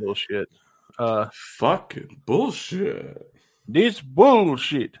this bullshit? Fucking bullshit. This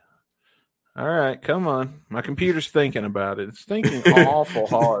bullshit. All right, come on. My computer's thinking about it. It's thinking awful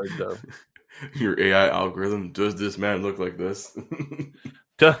hard, though. Your AI algorithm, does this man look like this?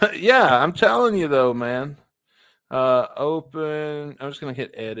 Yeah, I'm telling you, though, man. Open. I'm just going to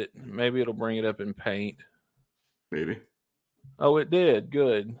hit edit. Maybe it'll bring it up in Paint. Maybe. Oh, it did.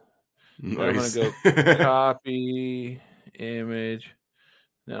 Good. Nice. I'm going to go copy image.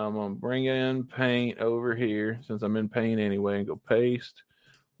 Now I'm going to bring in Paint over here since I'm in Paint anyway and go paste.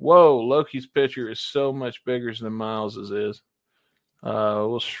 Whoa, Loki's picture is so much bigger than Miles's is.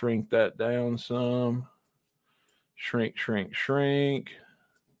 We'll shrink that down some. Shrink.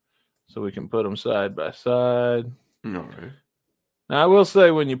 So we can put them side by side. All right. Now, I will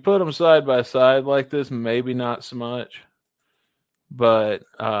say when you put them side by side like this, maybe not so much. But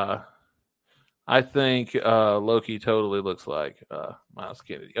I think Loki totally looks like Miles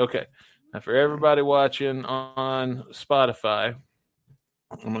Kennedy. Okay. Now, for everybody watching on Spotify,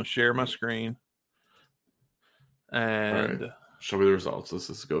 I'm going to share my screen. And right. Show me the results. Let's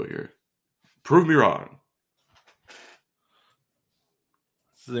just go here. Prove me wrong.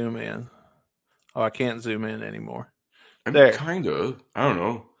 Zoom in. Oh, I can't zoom in anymore. I mean, kind of. I don't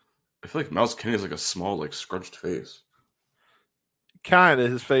know. I feel like Miles Kennedy has like a small, like scrunched face. Kind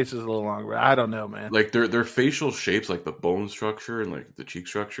of. His face is a little longer. I don't know, man. Like their facial shapes, like the bone structure and like the cheek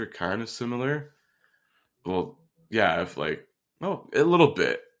structure, kind of similar. Well, yeah, if like a little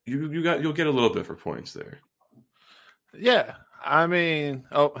bit. You'll get a little bit for points there. Yeah, I mean,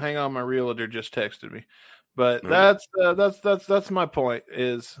 hang on, my realtor just texted me, but that's my point.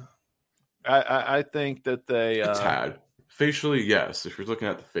 Is I think that they a tad facially, yes. If you're looking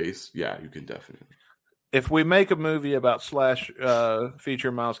at the face, yeah, you can definitely. If we make a movie about /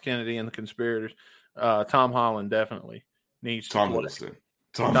 feature Miles Kennedy and the conspirators, Tom Holland definitely needs to Tom play. Hiddleston.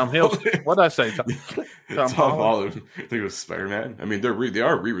 Tom Hiddleston. What did I say? Tom Holland. I think it was Spider-Man. I mean, they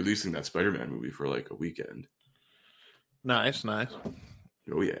are re-releasing that Spider-Man movie for like a weekend. Nice.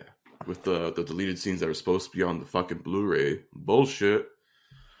 Oh yeah, with the deleted scenes that are supposed to be on the fucking Blu-ray. Bullshit.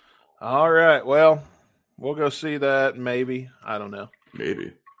 All right, well, we'll go see that. Maybe, I don't know.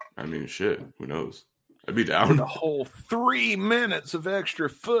 Maybe. I mean, shit. Who knows? I'd be down. The whole 3 minutes of extra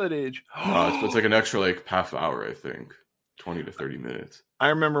footage. It's like an extra like half hour, I think. 20 to 30 minutes. I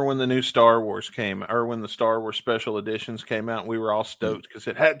remember when the new Star Wars came, or when the Star Wars special editions came out, we were all stoked because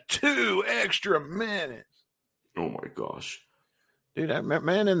it had 2 extra minutes. Oh my gosh. Dude,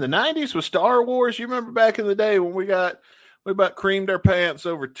 man, in the 90s with Star Wars, you remember back in the day when we about creamed our pants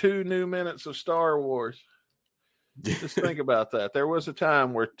over 2 new minutes of Star Wars. Just think about that. There was a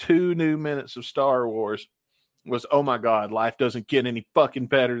time where 2 new minutes of Star Wars was, oh my God, life doesn't get any fucking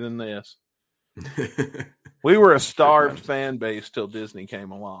better than this. We were a starved fan base till Disney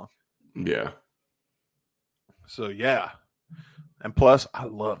came along. Yeah. So, yeah. And plus, I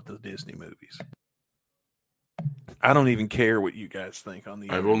love the Disney movies. I don't even care what you guys think on the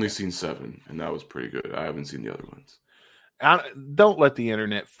I've only seen 7, and that was pretty good. I haven't seen the other ones. Don't let the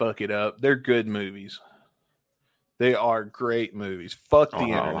internet fuck it up. They're good movies. They are great movies. Fuck the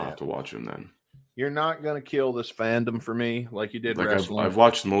internet. I'll have to watch them then. You're not going to kill this fandom for me like you did wrestling. I've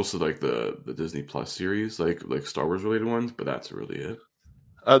watched most of like the Disney Plus series, like Star Wars related ones, but that's really it.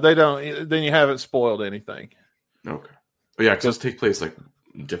 They don't. Then you haven't spoiled anything. Okay. But yeah, because those take place like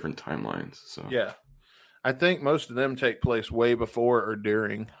different timelines. So yeah, I think most of them take place way before or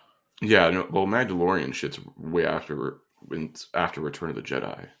during. Yeah. No, well, Mandalorian shit's way after Return of the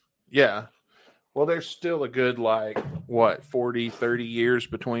Jedi. Yeah. Well, there's still a good, 40, 30 years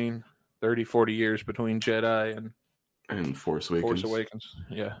between 30, 40 years between Jedi and Force Awakens.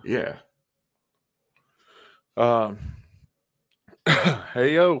 Yeah. Yeah.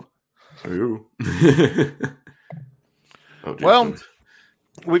 Hey, yo. Well,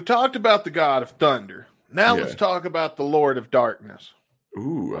 we've talked about the God of Thunder. Now let's talk about the Lord of Darkness.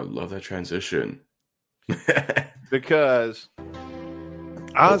 Ooh, I love that transition. Because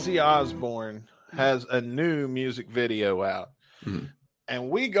Ozzy Osbourne has a new music video out. And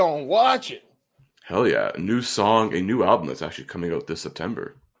we gonna watch it. Hell yeah. A new song, a new album that's actually coming out this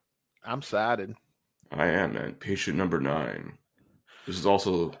September. I'm excited. I am, man. Patient Number 9. This is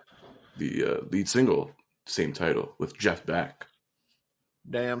also the lead single, same title, with Jeff Beck.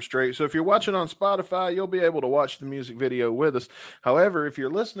 Damn straight. So if you're watching on Spotify, you'll be able to watch the music video with us. However, if you're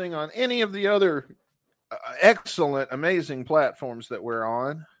listening on any of the other excellent, amazing platforms that we're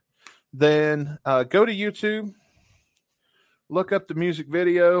on, then go to YouTube, look up the music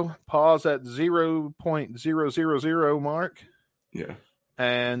video, pause at 0.000 mark. Yeah.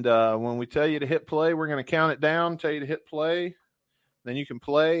 And when we tell you to hit play, we're going to count it down, tell you to hit play. Then you can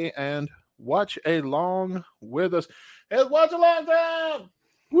play and watch along with us. It's watch along time.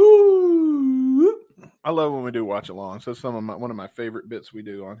 Woo! I love when we do watch alongs. That's one of my favorite bits we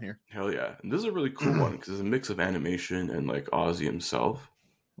do on here. Hell yeah. And this is a really cool one because it's a mix of animation and like Ozzy himself.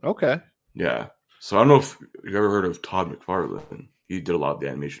 Okay. Yeah. So I don't know if you've ever heard of Todd McFarlane. He did a lot of the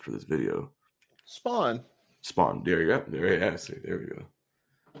animation for this video. Spawn. There you go. There we go.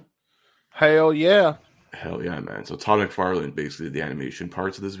 Hell yeah. Hell yeah, man. So Todd McFarlane basically did the animation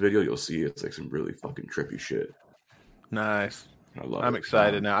parts of this video. You'll see it's like some really fucking trippy shit. Nice. I'm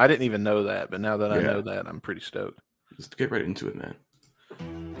excited now. I didn't even know that, but now that I know that, I'm pretty stoked. Just get right into it, man.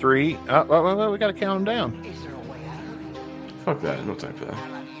 3. We got to count them down. Fuck that. No time for that.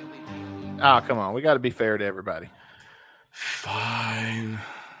 Ah, come on. We got to be fair to everybody. Fine.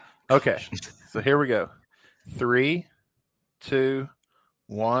 Okay. So here we go. 3, 2,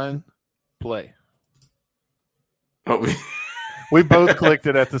 1, play. Oh, we both clicked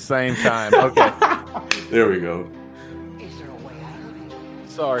it at the same time. Okay. There we go.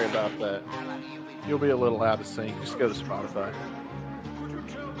 Sorry about that. You'll be a little out of sync. Just go to Spotify.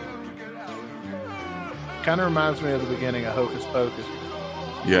 Kind of reminds me of the beginning of Hocus Pocus.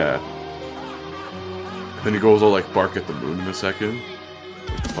 Yeah. Then he goes all like bark at the moon in a second.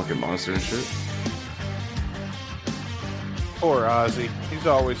 Like the fucking monster and shit. Poor Ozzy. He's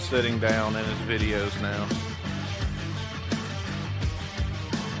always sitting down in his videos now.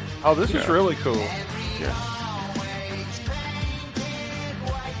 Oh, this is really cool. Yeah.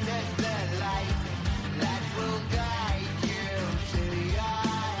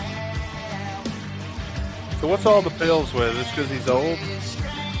 So what's all the pills with? It's because he's old?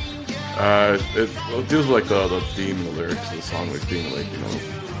 It deals with like the theme and the lyrics of the song, like being like, you know,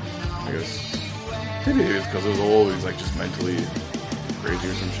 I guess maybe it's because it was old. He's like just mentally crazy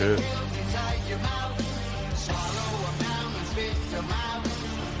or some shit.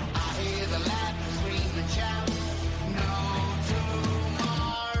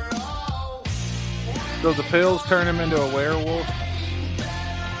 So the pills turn him into a werewolf?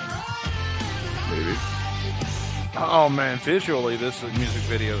 Maybe. Oh man, visually this music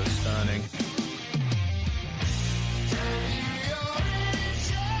video is stunning.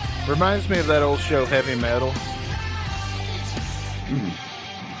 Reminds me of that old show Heavy Metal.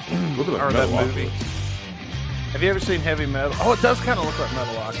 Look at that movie. Have you ever seen Heavy Metal? Oh, it does kind of look like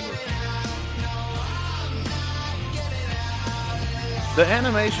Metalocalypse. The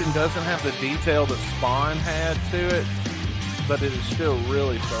animation doesn't have the detail that Spawn had to it, but it is still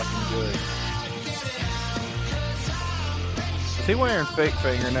really fucking good. Is he wearing fake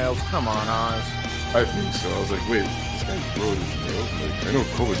fingernails? Come on, Oz. I think so. I was like, wait, this guy's growing his nails? Like, I know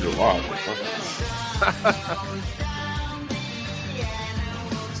COVID did a lot, but fuck.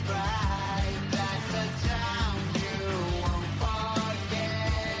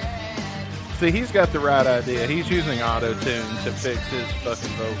 See, he's got the right idea. He's using auto-tune to fix his fucking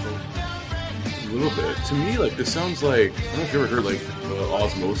vocals. A little bit. To me, like, this sounds like, I don't know if you ever heard, like, the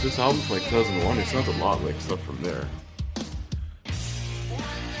Osmosis album from, like, 2001. It sounds a lot like stuff from there.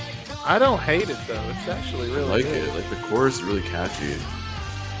 I don't hate it, though. It's actually really I like good. it. Like, the chorus is really catchy.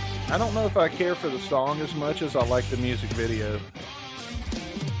 I don't know if I care for the song as much as I like the music video.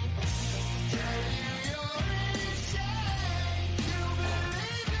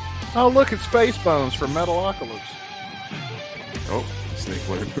 Oh, look, it's Face Bones from Metalocalypse. Oh, Snake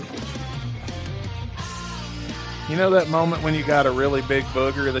Women. You know that moment when you got a really big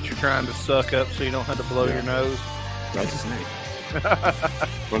booger that you're trying to suck up so you don't have to blow your nose? That's a snake.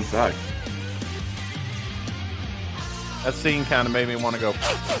 Fun fact. That scene kind of made me want to go.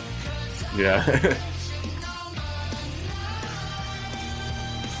 Yeah.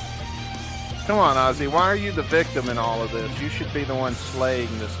 Come on, Ozzy. Why are you the victim in all of this? You should be the one slaying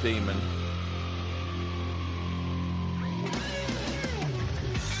this demon.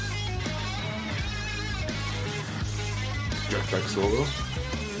 Jeff Beck solo.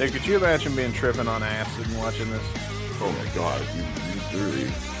 Dude, could you imagine being tripping on acid and watching this? Oh my god, you literally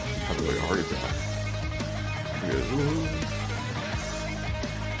have like a heart attack.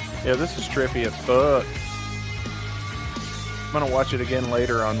 Yeah, this is trippy as fuck. I'm gonna watch it again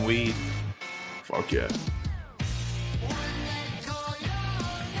later on weed. Fuck yeah.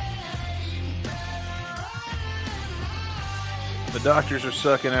 The doctors are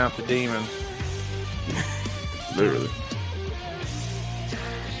sucking out the demon. Literally.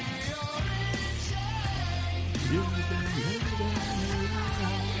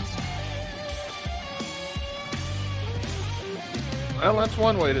 Well, that's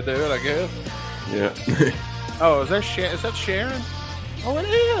one way to do it, I guess. Yeah. Oh, is that Sharon? Oh, it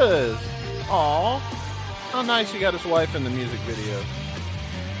is. Aw. How nice he got his wife in the music video.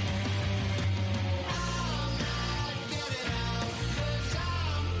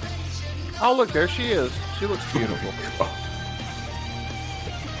 Oh, look, there she is. She looks beautiful.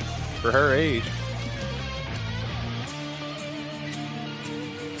 For her age.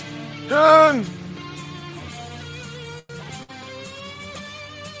 Done!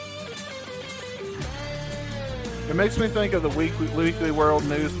 It makes me think of the Weekly World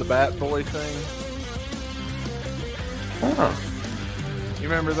News, the Bat Boy thing. Oh. You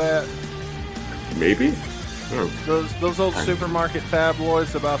remember that? Maybe? Oh. Those old supermarket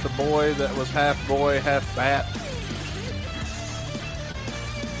tabloids about the boy that was half boy, half bat.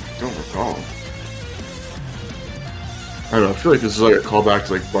 Don't recall. I don't know. I feel like this is like a callback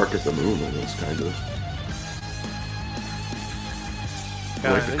to like Bark at the Moon almost, kind of.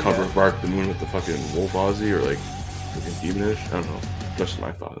 Like the cover of Bark at the Moon with the fucking Wolf Ozzy or like fucking demonish. I don't know. That's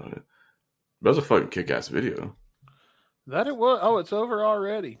my thought on it. But that was a fucking kick-ass video. That it was? Oh, it's over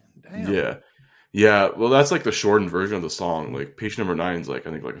already. Damn. Yeah. Yeah, well, that's like the shortened version of the song. Like, Patient Number 9 is like,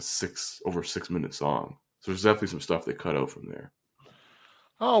 I think, like over 6 minute song. So there's definitely some stuff they cut out from there.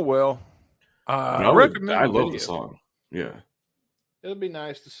 Oh, well. I love the song. Yeah. It'd be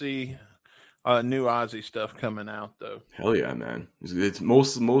nice to see new Ozzy stuff coming out, though. Hell yeah, man. It's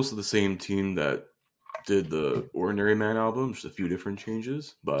most of the same team that did the Ordinary Man album, just a few different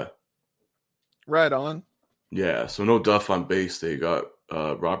changes, but... Right on. Yeah, so no Duff on bass. They got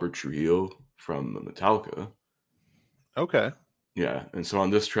Robert Trujillo from Metallica. Okay. Yeah, and so on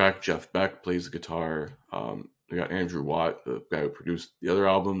this track, Jeff Beck plays the guitar. They got Andrew Watt, the guy who produced the other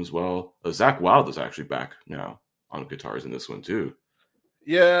album as well. Zach Wilde is actually back now on guitars in this one too.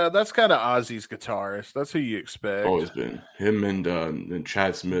 Yeah, that's kind of Ozzy's guitarist. That's who you expect. Always been him, and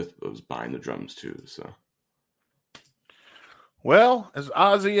Chad Smith was behind the drums too. So, well, as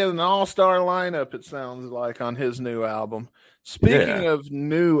Ozzy an all-star lineup, it sounds like on his new album. Speaking of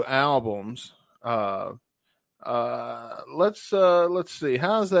new albums, let's see.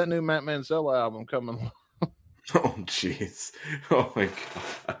 How's that new Matt Manzella album coming? Oh jeez! Oh my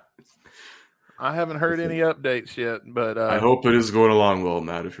god! I haven't heard any updates yet, but I hope it is going along well,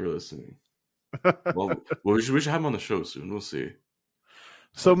 Matt. If you're listening, well, we should have him on the show soon. We'll see.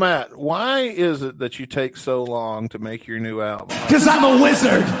 So, Matt, why is it that you take so long to make your new album? Because I'm a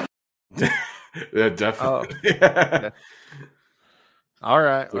wizard. Yeah, definitely. Oh, yeah. All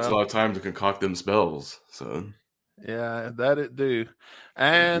right. Takes a lot of time to concoct them spells. So yeah, that it do.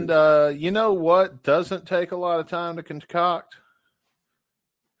 And you know what doesn't take a lot of time to concoct?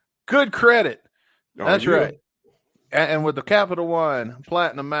 Good credit. That's right. And with the Capital One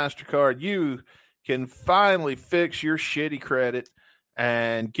Platinum MasterCard, you can finally fix your shitty credit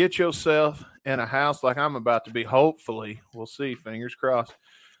and get yourself in a house like I'm about to be. Hopefully, we'll see. Fingers crossed.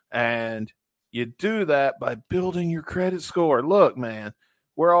 And you do that by building your credit score. Look, man,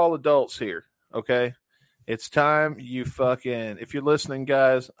 we're all adults here, okay? It's time you fucking, if you're listening,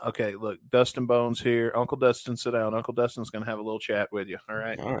 guys, okay, look, Dustin Bones here. Uncle Dustin, sit down. Uncle Dustin's going to have a little chat with you, all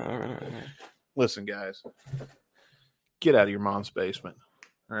right? All right. Listen, guys, get out of your mom's basement,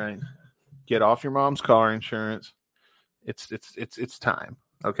 all right? Get off your mom's car insurance. It's time,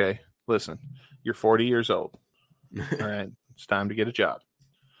 okay? Listen, you're 40 years old, all right? It's time to get a job.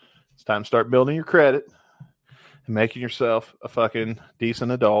 It's time to start building your credit. making yourself a fucking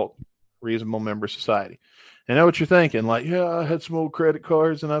decent adult, reasonable member of society. I know what you're thinking. Like, yeah, I had some old credit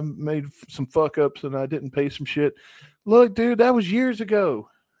cards and I made some fuck ups and I didn't pay some shit. Look, dude, that was years ago.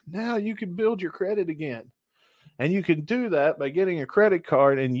 Now you can build your credit again. And you can do that by getting a credit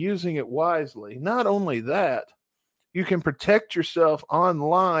card and using it wisely. Not only that, you can protect yourself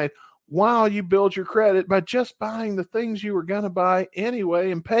online while you build your credit by just buying the things you were going to buy anyway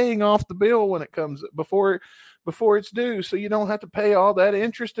and paying off the bill when it comes before it's due, so you don't have to pay all that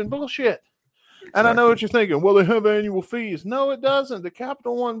interest and bullshit. Exactly. And I know what you're thinking. Well, they have annual fees. No, it doesn't. The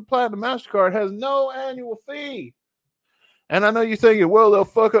Capital One Platinum MasterCard has no annual fee. And I know you're thinking, well, they'll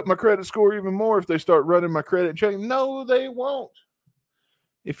fuck up my credit score even more if they start running my credit check. No, they won't.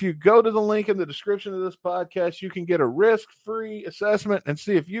 If you go to the link in the description of this podcast, you can get a risk-free assessment and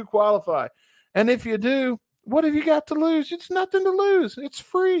see if you qualify. And if you do, what have you got to lose? It's nothing to lose. It's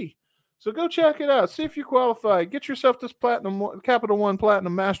free. So go check it out. See if you qualify. Get yourself this Capital One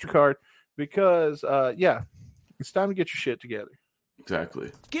Platinum MasterCard because, it's time to get your shit together.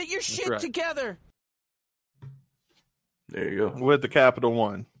 Exactly. Get your shit together. There you go. With the Capital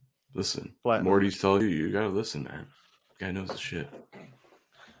One. Listen, Platinum. Morty's telling you got to listen, man. Guy knows his shit.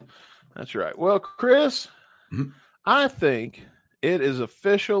 That's right. Well, Chris, I think it is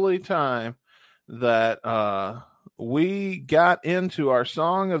officially time that we got into our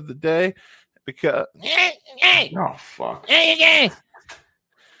song of the day because... Oh, fuck.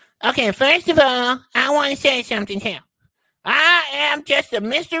 Okay, first of all, I want to say something here. I am just a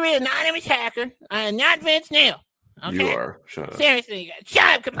mystery anonymous hacker. I am not Vince Neil. Okay? You are. Shut up. Seriously, shut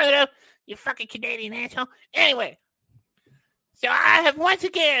up, Caputo. You fucking Canadian asshole. Anyway, so I have once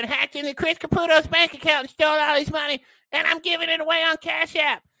again hacked into Chris Caputo's bank account and stole all his money, and I'm giving it away on Cash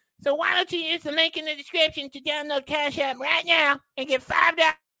App. So why don't you use the link in the description to download Cash App right now and get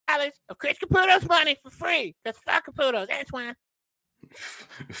 $5 of Chris Caputo's money for free? Because fuck Caputo, that's why.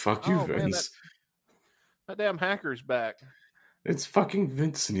 Fuck you, Vince. That damn hacker's back. It's fucking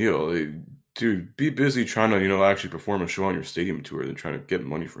Vince Neil. Dude, be busy trying to, actually perform a show on your stadium tour than trying to get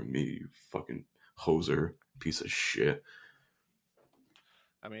money from me, you fucking hoser piece of shit.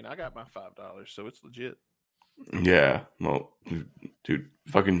 I mean, I got my $5, so it's legit. Yeah, well, dude,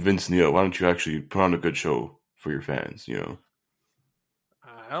 fucking Vince Neil, why don't you actually put on a good show for your fans, I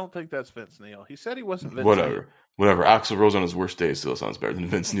don't think that's Vince Neil. He said he wasn't Vince Neil. Whatever. Axl Rose on his worst day still sounds better than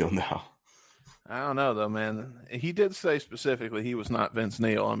Vince Neil now. I don't know, though, man. He did say specifically he was not Vince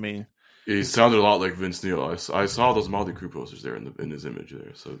Neil. I mean... He sounded a lot like Vince Neil. I saw those Motley Crue posters there in his image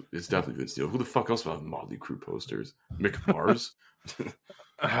there, so it's definitely Vince Neil. Who the fuck else would have Motley Crue posters? Mick Mars?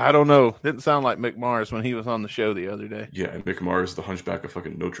 I don't know. Didn't sound like Mick Mars when he was on the show the other day. Yeah, Mick Mars, the hunchback of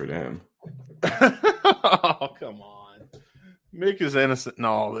fucking Notre Dame. Oh, come on. Mick is innocent in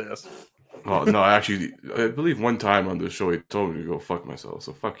all this. Oh, no, I believe one time on the show he told me to go fuck myself,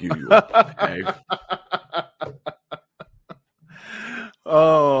 so fuck you, you hag.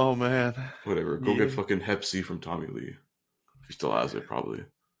 Oh, man. Whatever. Go get fucking Hep C from Tommy Lee. He still has it, probably.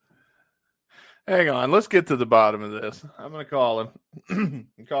 Hang on. Let's get to the bottom of this. I'm going to call him. I'm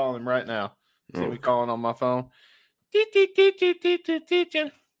calling him right now. See me calling on my phone.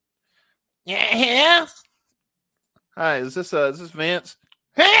 Yeah. Hi, is this Vince?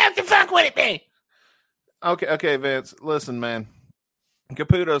 What the fuck would it be? Okay, Vince. Listen, man.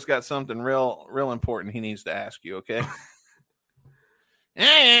 Caputo's got something real important he needs to ask you, okay? All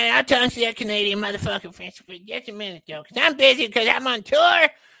right, I'll talk to that Canadian motherfucker for just a minute, though, because I'm busy because I'm on tour.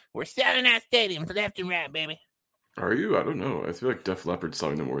 We're selling out stadiums left and right, baby. Are you? I don't know. I feel like Def Leppard's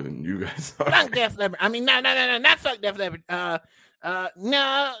selling them more than you guys are. Fuck Def Leppard. I mean, no, not fuck Def Leppard. Def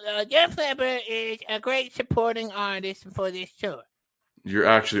Leppard is a great supporting artist for this tour. You're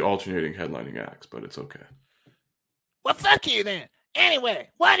actually alternating headlining acts, but it's okay. Well, fuck you then. Anyway,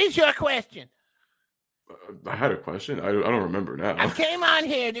 what is your question? I had a question. I don't remember now. I came on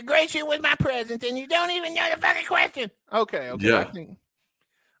here to grace you with my presence, and you don't even know the fucking question. Okay. Yeah.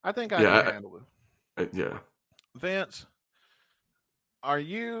 I think I can handle it. Yeah. Vince, are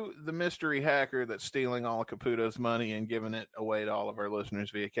you the mystery hacker that's stealing all of Caputo's money and giving it away to all of our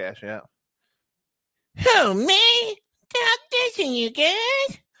listeners via Cash App? Who, me? Stop dissing, you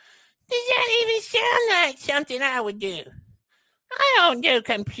guys. Does that even sound like something I would do? I don't do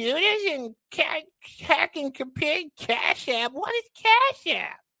computers and hacking computer Cash App. What is Cash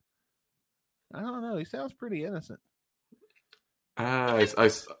App? I don't know. He sounds pretty innocent. I'm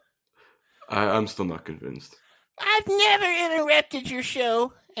still not convinced. I've never interrupted your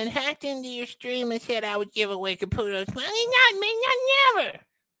show and hacked into your stream and said I would give away Caputo's money. Not me, not never.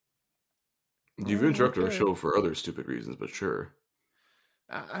 You've interrupted our show for other stupid reasons, but sure.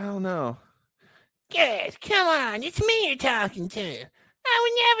 I don't know. Gus, come on. It's me you're talking to. I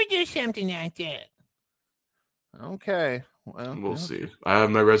would never do something like that. Okay. Well, we'll see. I have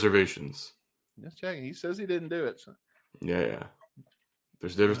my reservations. Just checking. He says he didn't do it. So. Yeah.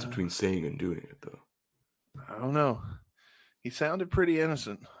 There's a difference between saying and doing it, though. I don't know. He sounded pretty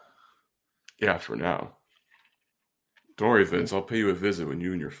innocent. Yeah, for now. Don't worry, Vince. I'll pay you a visit when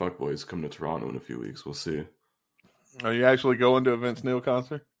you and your fuckboys come to Toronto in a few weeks. We'll see. Are you actually going to a Vince Neil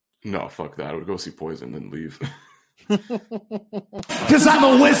concert? No, fuck that. I would go see Poison and then leave. Because I'm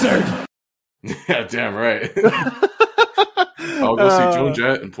a wizard. Yeah, damn right. I'll go see Joan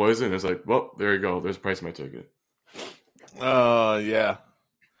Jett and Poison. It's like, well, there you go. There's the price of my ticket. Yeah.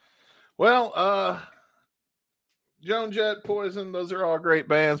 Well, Joan Jett, Poison, those are all great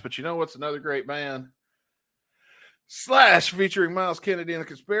bands, but you know what's another great band? Slash, featuring Miles Kennedy and the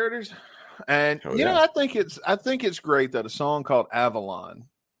Conspirators. And you know, I think it's great that a song called Avalon,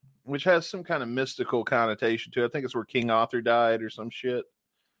 which has some kind of mystical connotation to it. I think it's where King Arthur died or some shit.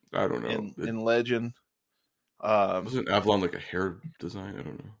 I don't know. In legend. Wasn't Avalon like a hair design? I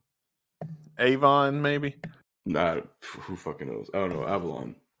don't know. Avon, maybe? Nah, who fucking knows? I don't know.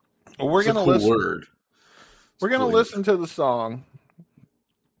 Avalon. Well, we're going to listen. Word. We're going to listen to the song.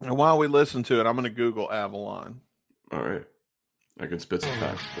 And while we listen to it, I'm going to Google Avalon. All right. I can spit some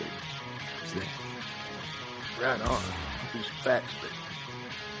facts. Right on. These facts, baby.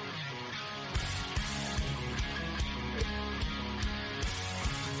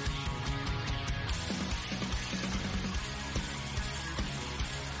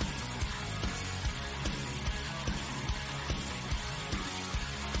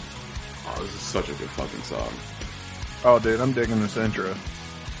 Oh, this is such a good fucking song. Oh, dude, I'm digging this intro.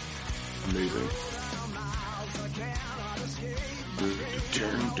 Amazing.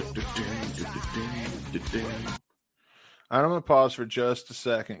 I'm going to pause for just a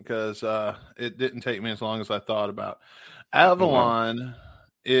second because it didn't take me as long as I thought about. Avalon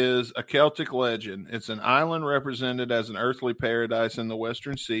is a Celtic legend. It's an island represented as an earthly paradise in the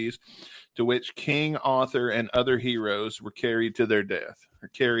western seas to which King Arthur and other heroes were carried to their death, or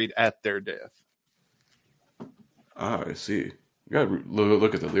carried at their death. Ah, I see. You gotta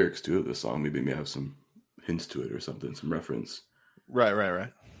look at the lyrics too of this song. Maybe have some hints to it or something, some reference. Right.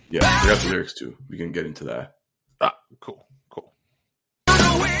 Yeah, I got the lyrics too. We can get into that. Ah, cool.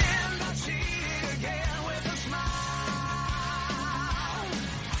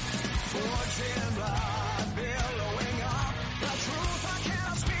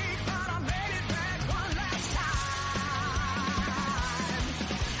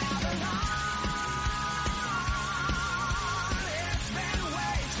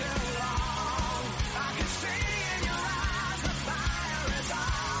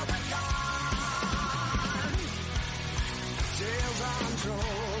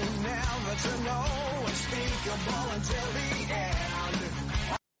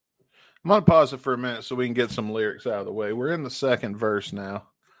 I'm going to pause it for a minute so we can get some lyrics out of the way. We're in the second verse now.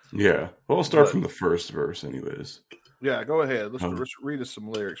 Yeah. Well, we'll start from the first verse anyways. Yeah, go ahead. Let's read us some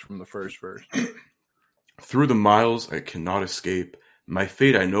lyrics from the first verse. Through the miles I cannot escape. My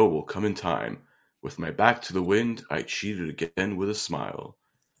fate I know will come in time. With my back to the wind, I cheated again with a smile.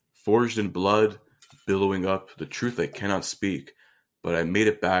 Forged in blood, billowing up, the truth I cannot speak. But I made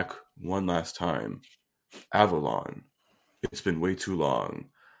it back one last time. Avalon, it's been way too long.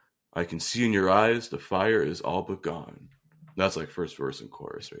 I can see in your eyes the fire is all but gone. That's like first verse and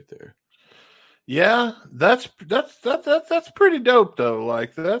chorus right there. Yeah, that's pretty dope though.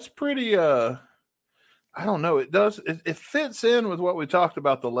 Like that's pretty I don't know. It fits in with what we talked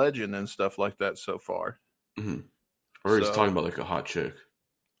about the legend and stuff like that so far. Mm-hmm. Or he's talking about like a hot chick.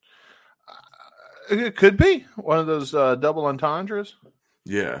 It could be one of those double entendres.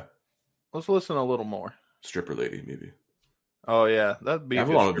 Yeah. Let's listen a little more. Stripper lady, maybe. Oh yeah, that'd be.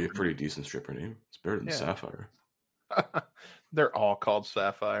 Avalon would be a pretty decent stripper name. It's better than Sapphire. They're all called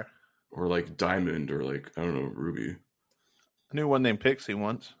Sapphire. Or like Diamond, or like I don't know, Ruby. I knew one named Pixie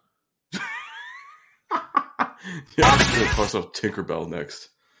once. Yeah, I'm gonna toss up Tinkerbell next.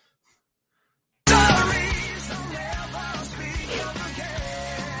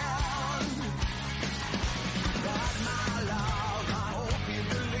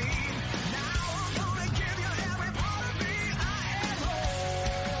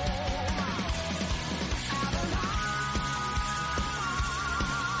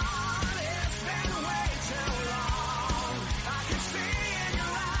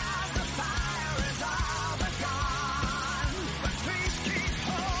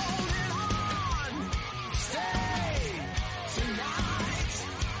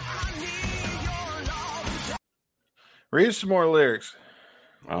 Read some more lyrics.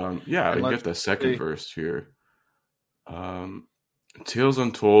 Yeah, I get the second verse here. Tales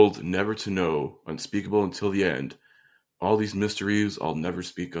untold, never to know, unspeakable until the end. All these mysteries I'll never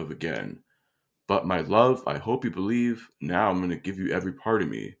speak of again. But my love, I hope you believe. Now I'm going to give you every part of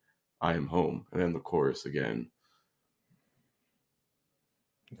me. I am home. And then the chorus again.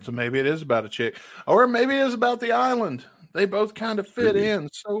 So maybe it is about a chick. Or maybe it is about the island. They both kind of fit in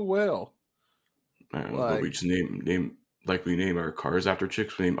so well. We just name like we name our cars after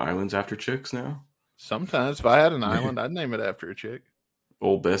chicks. We name islands after chicks now. Sometimes, if I had an island, I'd name it after a chick.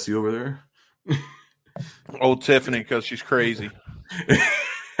 Old Bessie over there. Old Tiffany, because she's crazy.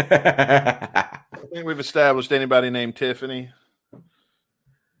 I think we've established anybody named Tiffany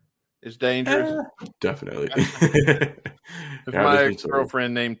is dangerous. Definitely. If my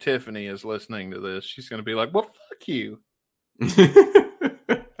ex-girlfriend named Tiffany is listening to this, she's going to be like, well, fuck you.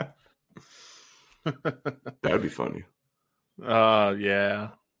 That would be funny. Yeah.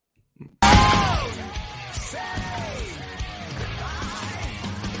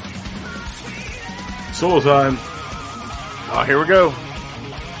 Solo time. Oh, here we go.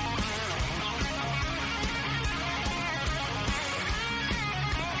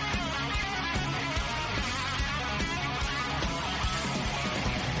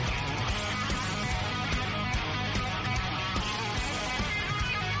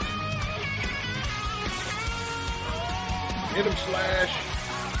 Hit him, Slash.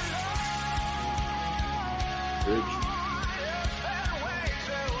 Bridge.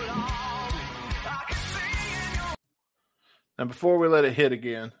 And before we let it hit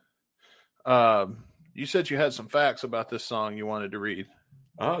again, you said you had some facts about this song you wanted to read.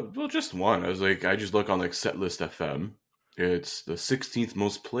 Well, just one. I just look on like Setlist FM. It's the 16th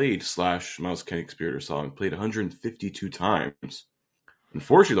most played / Mouse Kenny Conspirator song, played 152 times.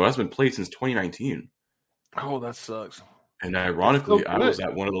 Unfortunately, though, it hasn't been played since 2019. Oh, that sucks. And ironically, I was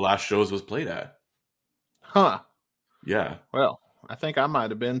at one of the last shows it was played at. Huh. Yeah. Well, I think I might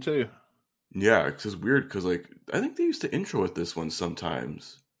have been too. Yeah, it's weird because I think they used to intro with this one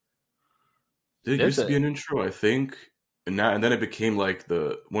sometimes. It used to be an intro, I think, and then it became like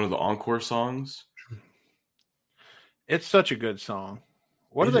one of the encore songs. It's such a good song.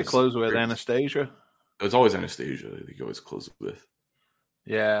 What do they close with? Anastasia? It's always Anastasia. They always close it with.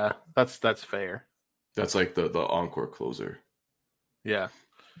 Yeah, that's fair. That's like the encore closer. Yeah.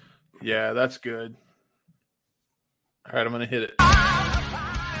 Yeah, that's good. All right, I'm going to hit it.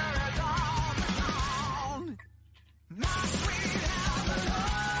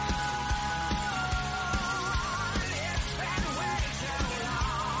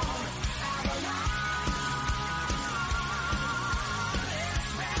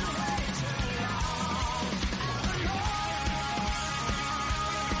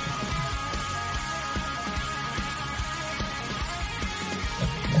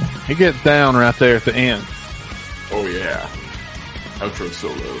 He gets down right there at the end. Oh, yeah. Outro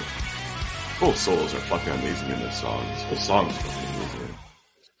solo. Both solos are fucking amazing in this song. This whole song is fucking amazing.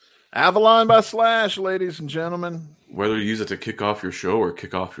 Avalon by Slash, ladies and gentlemen. Whether you use it to kick off your show or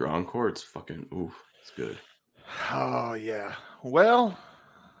kick off your encore, it's fucking, it's good. Oh, yeah. Well,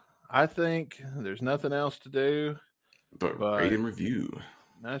 I think there's nothing else to do. But rate and review.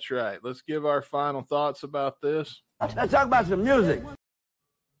 That's right. Let's give our final thoughts about this. Let's talk about some music.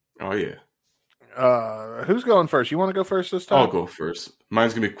 Oh, yeah. Who's going first? You want to go first this time? I'll go first.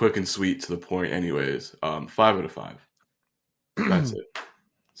 Mine's going to be quick and sweet to the point anyways. 5 out of 5. That's it.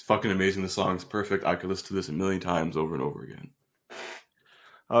 It's fucking amazing. The song's perfect. I could listen to this a million times over and over again.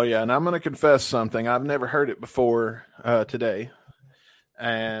 Oh, yeah. And I'm going to confess something. I've never heard it before today.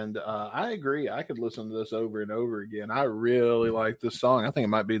 And I agree. I could listen to this over and over again. I really like this song. I think it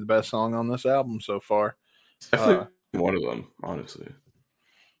might be the best song on this album so far. It's definitely one of them, honestly.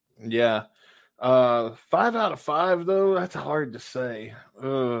 Yeah. 5 out of 5, though, that's hard to say.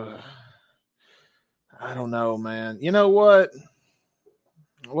 I don't know, man. You know what?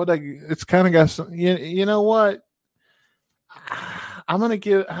 It's kind of got some, you know what? I'm going to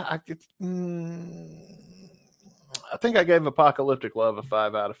give, I think I gave Apocalyptic Love a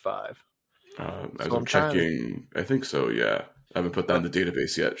 5 out of 5. As I'm checking, I think so, yeah. I haven't put that in the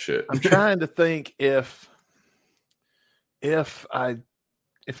database yet, shit. I'm trying to think if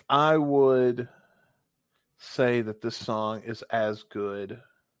I would say that this song is as good,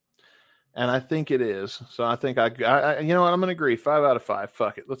 and I think it is. So I think I you know what? I'm going to agree. 5 out of 5.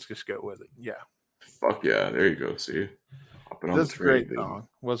 Fuck it. Let's just go with it. Yeah. Fuck yeah. There you go. See? That's a great song.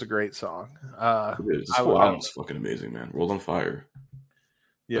 Was a great song. It is. This whole album's fucking amazing, man. World on Fire.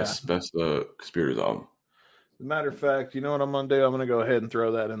 Yeah. Best Conspirators album. As a matter of fact, you know what I'm going to do? I'm going to go ahead and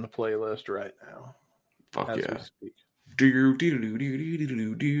throw that in the playlist right now. Fuck yeah. Because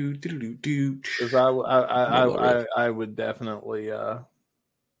I would definitely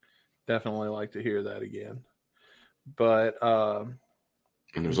like to hear that again. But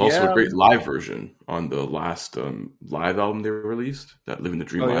and there's also a great live version on the last live album they released, that Living the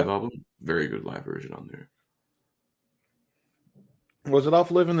Dream live album. Very good live version on there. Was it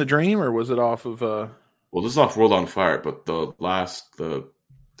off Living the Dream or was it off of Well, this is off World on Fire, but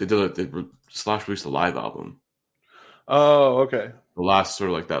Slash released a live album. Oh, okay. The last sort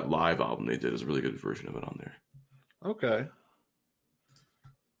of like that live album they did is a really good version of it on there. Okay.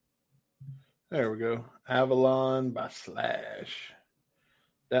 There we go. Avalon by Slash.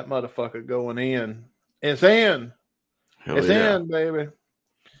 That motherfucker going in. It's in. It's in, baby.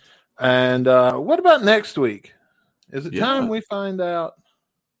 And what about next week? Is it time we find out?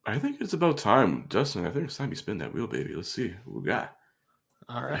 I think it's about time, Justin. I think it's time you spin that wheel, baby. Let's see what we got.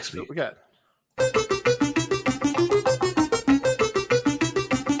 All right, so what we got.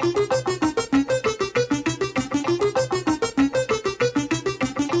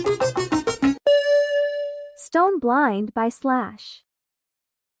 Stone Blind by Slash.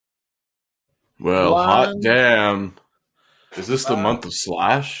 Well, hot damn. Is this the month of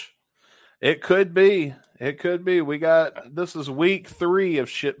Slash? It could be. It could be. This is week 3 of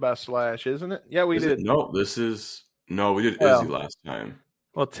Shit by Slash, isn't it? Yeah, we did. No, we did Izzy last time.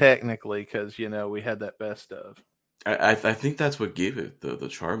 Well, technically, because, we had that best of. I think that's what gave it the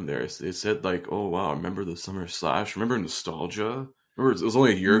charm there. It said like, oh, wow, remember the summer Slash? Remember nostalgia? Remember, it was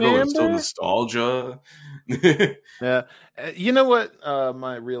only a year ago and still nostalgia. Yeah. You know what?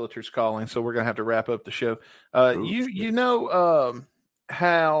 My realtor's calling, so we're going to have to wrap up the show. You know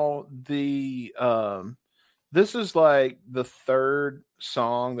how this is like the 3rd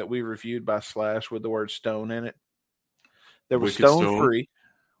song that we reviewed by Slash with the word Stone in it. There was Stone Free.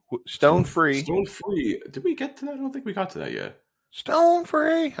 Stone Free. Stone Free. Did we get to that? I don't think we got to that yet. Stone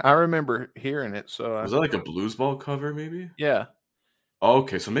Free. I remember hearing it. So was that like a Blues Ball cover, maybe? Yeah.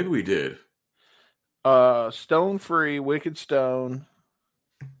 Okay, so maybe we did. Stone Free, Wicked Stone,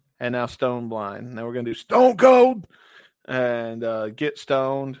 and now Stone Blind. Now we're gonna do Stone Cold and Get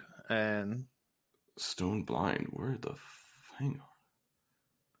Stoned and Stone Blind. Where the hang on? I'm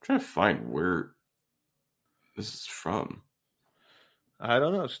trying to find where this is from. I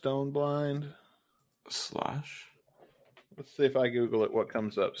don't know. Stone Blind Slash. Let's see if I Google it. What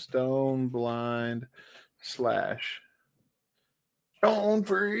comes up? Stone Blind Slash. Stone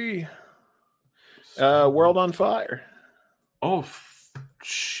Free. World on Fire. Oh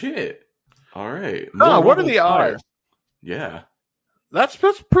shit! All right. Oh, what are the odds? Yeah, that's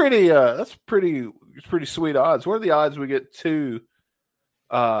pretty. That's pretty sweet odds. What are the odds we get 2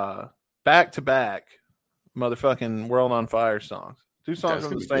 back to back motherfucking World on Fire songs? 2 songs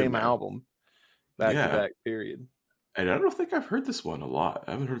on the same album, back to back. Period. And I don't think I've heard this one a lot.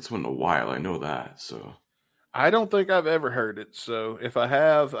 I haven't heard this one in a while. I know that. So I don't think I've ever heard it. So if I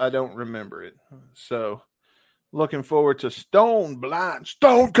have, I don't remember it. So looking forward to Stone Blind,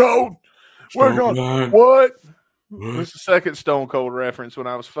 Stone Cold. We're going, what? This is the second Stone Cold reference when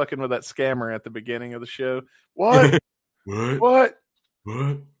I was fucking with that scammer at the beginning of the show. What? What?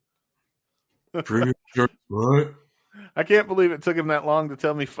 What? I can't believe it took him that long to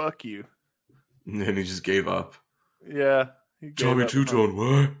tell me fuck you. And then he just gave up. Yeah. Tommy Two-Tone,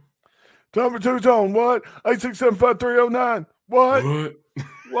 what? Tommy Two-Tone, what? 8675309. What?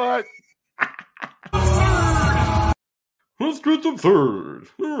 What? Let's get them third.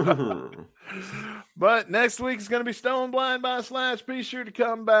 But next week is going to be Stone Blind by Slash. Be sure to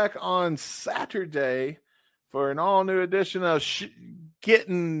come back on Saturday for an all-new edition of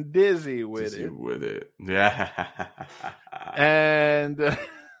Getting Dizzy with It. Yeah. And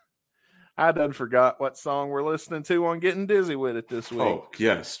I done forgot what song we're listening to on Getting Dizzy with It this week. Oh,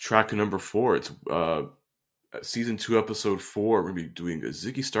 yes. Track number 4. It's season 2, episode 4. We're going to be doing a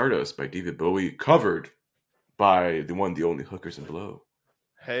Ziggy Stardust by David Bowie, covered by the one, the only Hookers and Blow.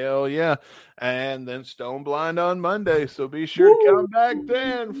 Hell yeah. And then Stone Blind on Monday. So be sure to come back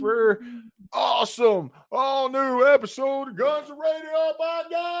then for awesome all new episode of Guns N' Radio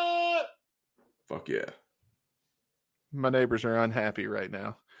Podcast. Fuck yeah. My neighbors are unhappy right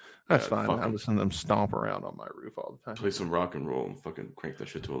now. That's fine. I listen to them stomp around on my roof all the time. Play some rock and roll and fucking crank that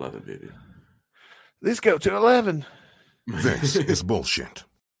shit to 11, baby. Let's go to 11. This is bullshit.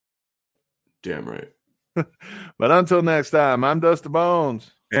 Damn right. But until next time, I'm Dusty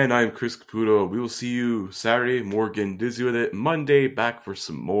Bones. And I'm Chris Caputo. We will see you Saturday, more Getting Dizzy with It. Monday, back for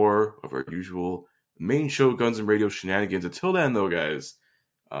some more of our usual main show Guns N' Radio shenanigans. Until then, though, guys,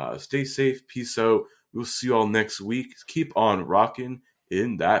 stay safe. Peace out. We'll see you all next week. Keep on rocking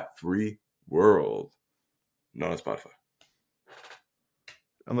in that free world. Not on Spotify.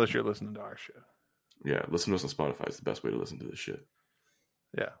 Unless you're listening to our show. Yeah, listen to us on Spotify. It's the best way to listen to this shit.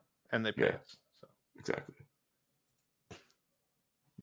 Yeah, and they pay us. So. Exactly.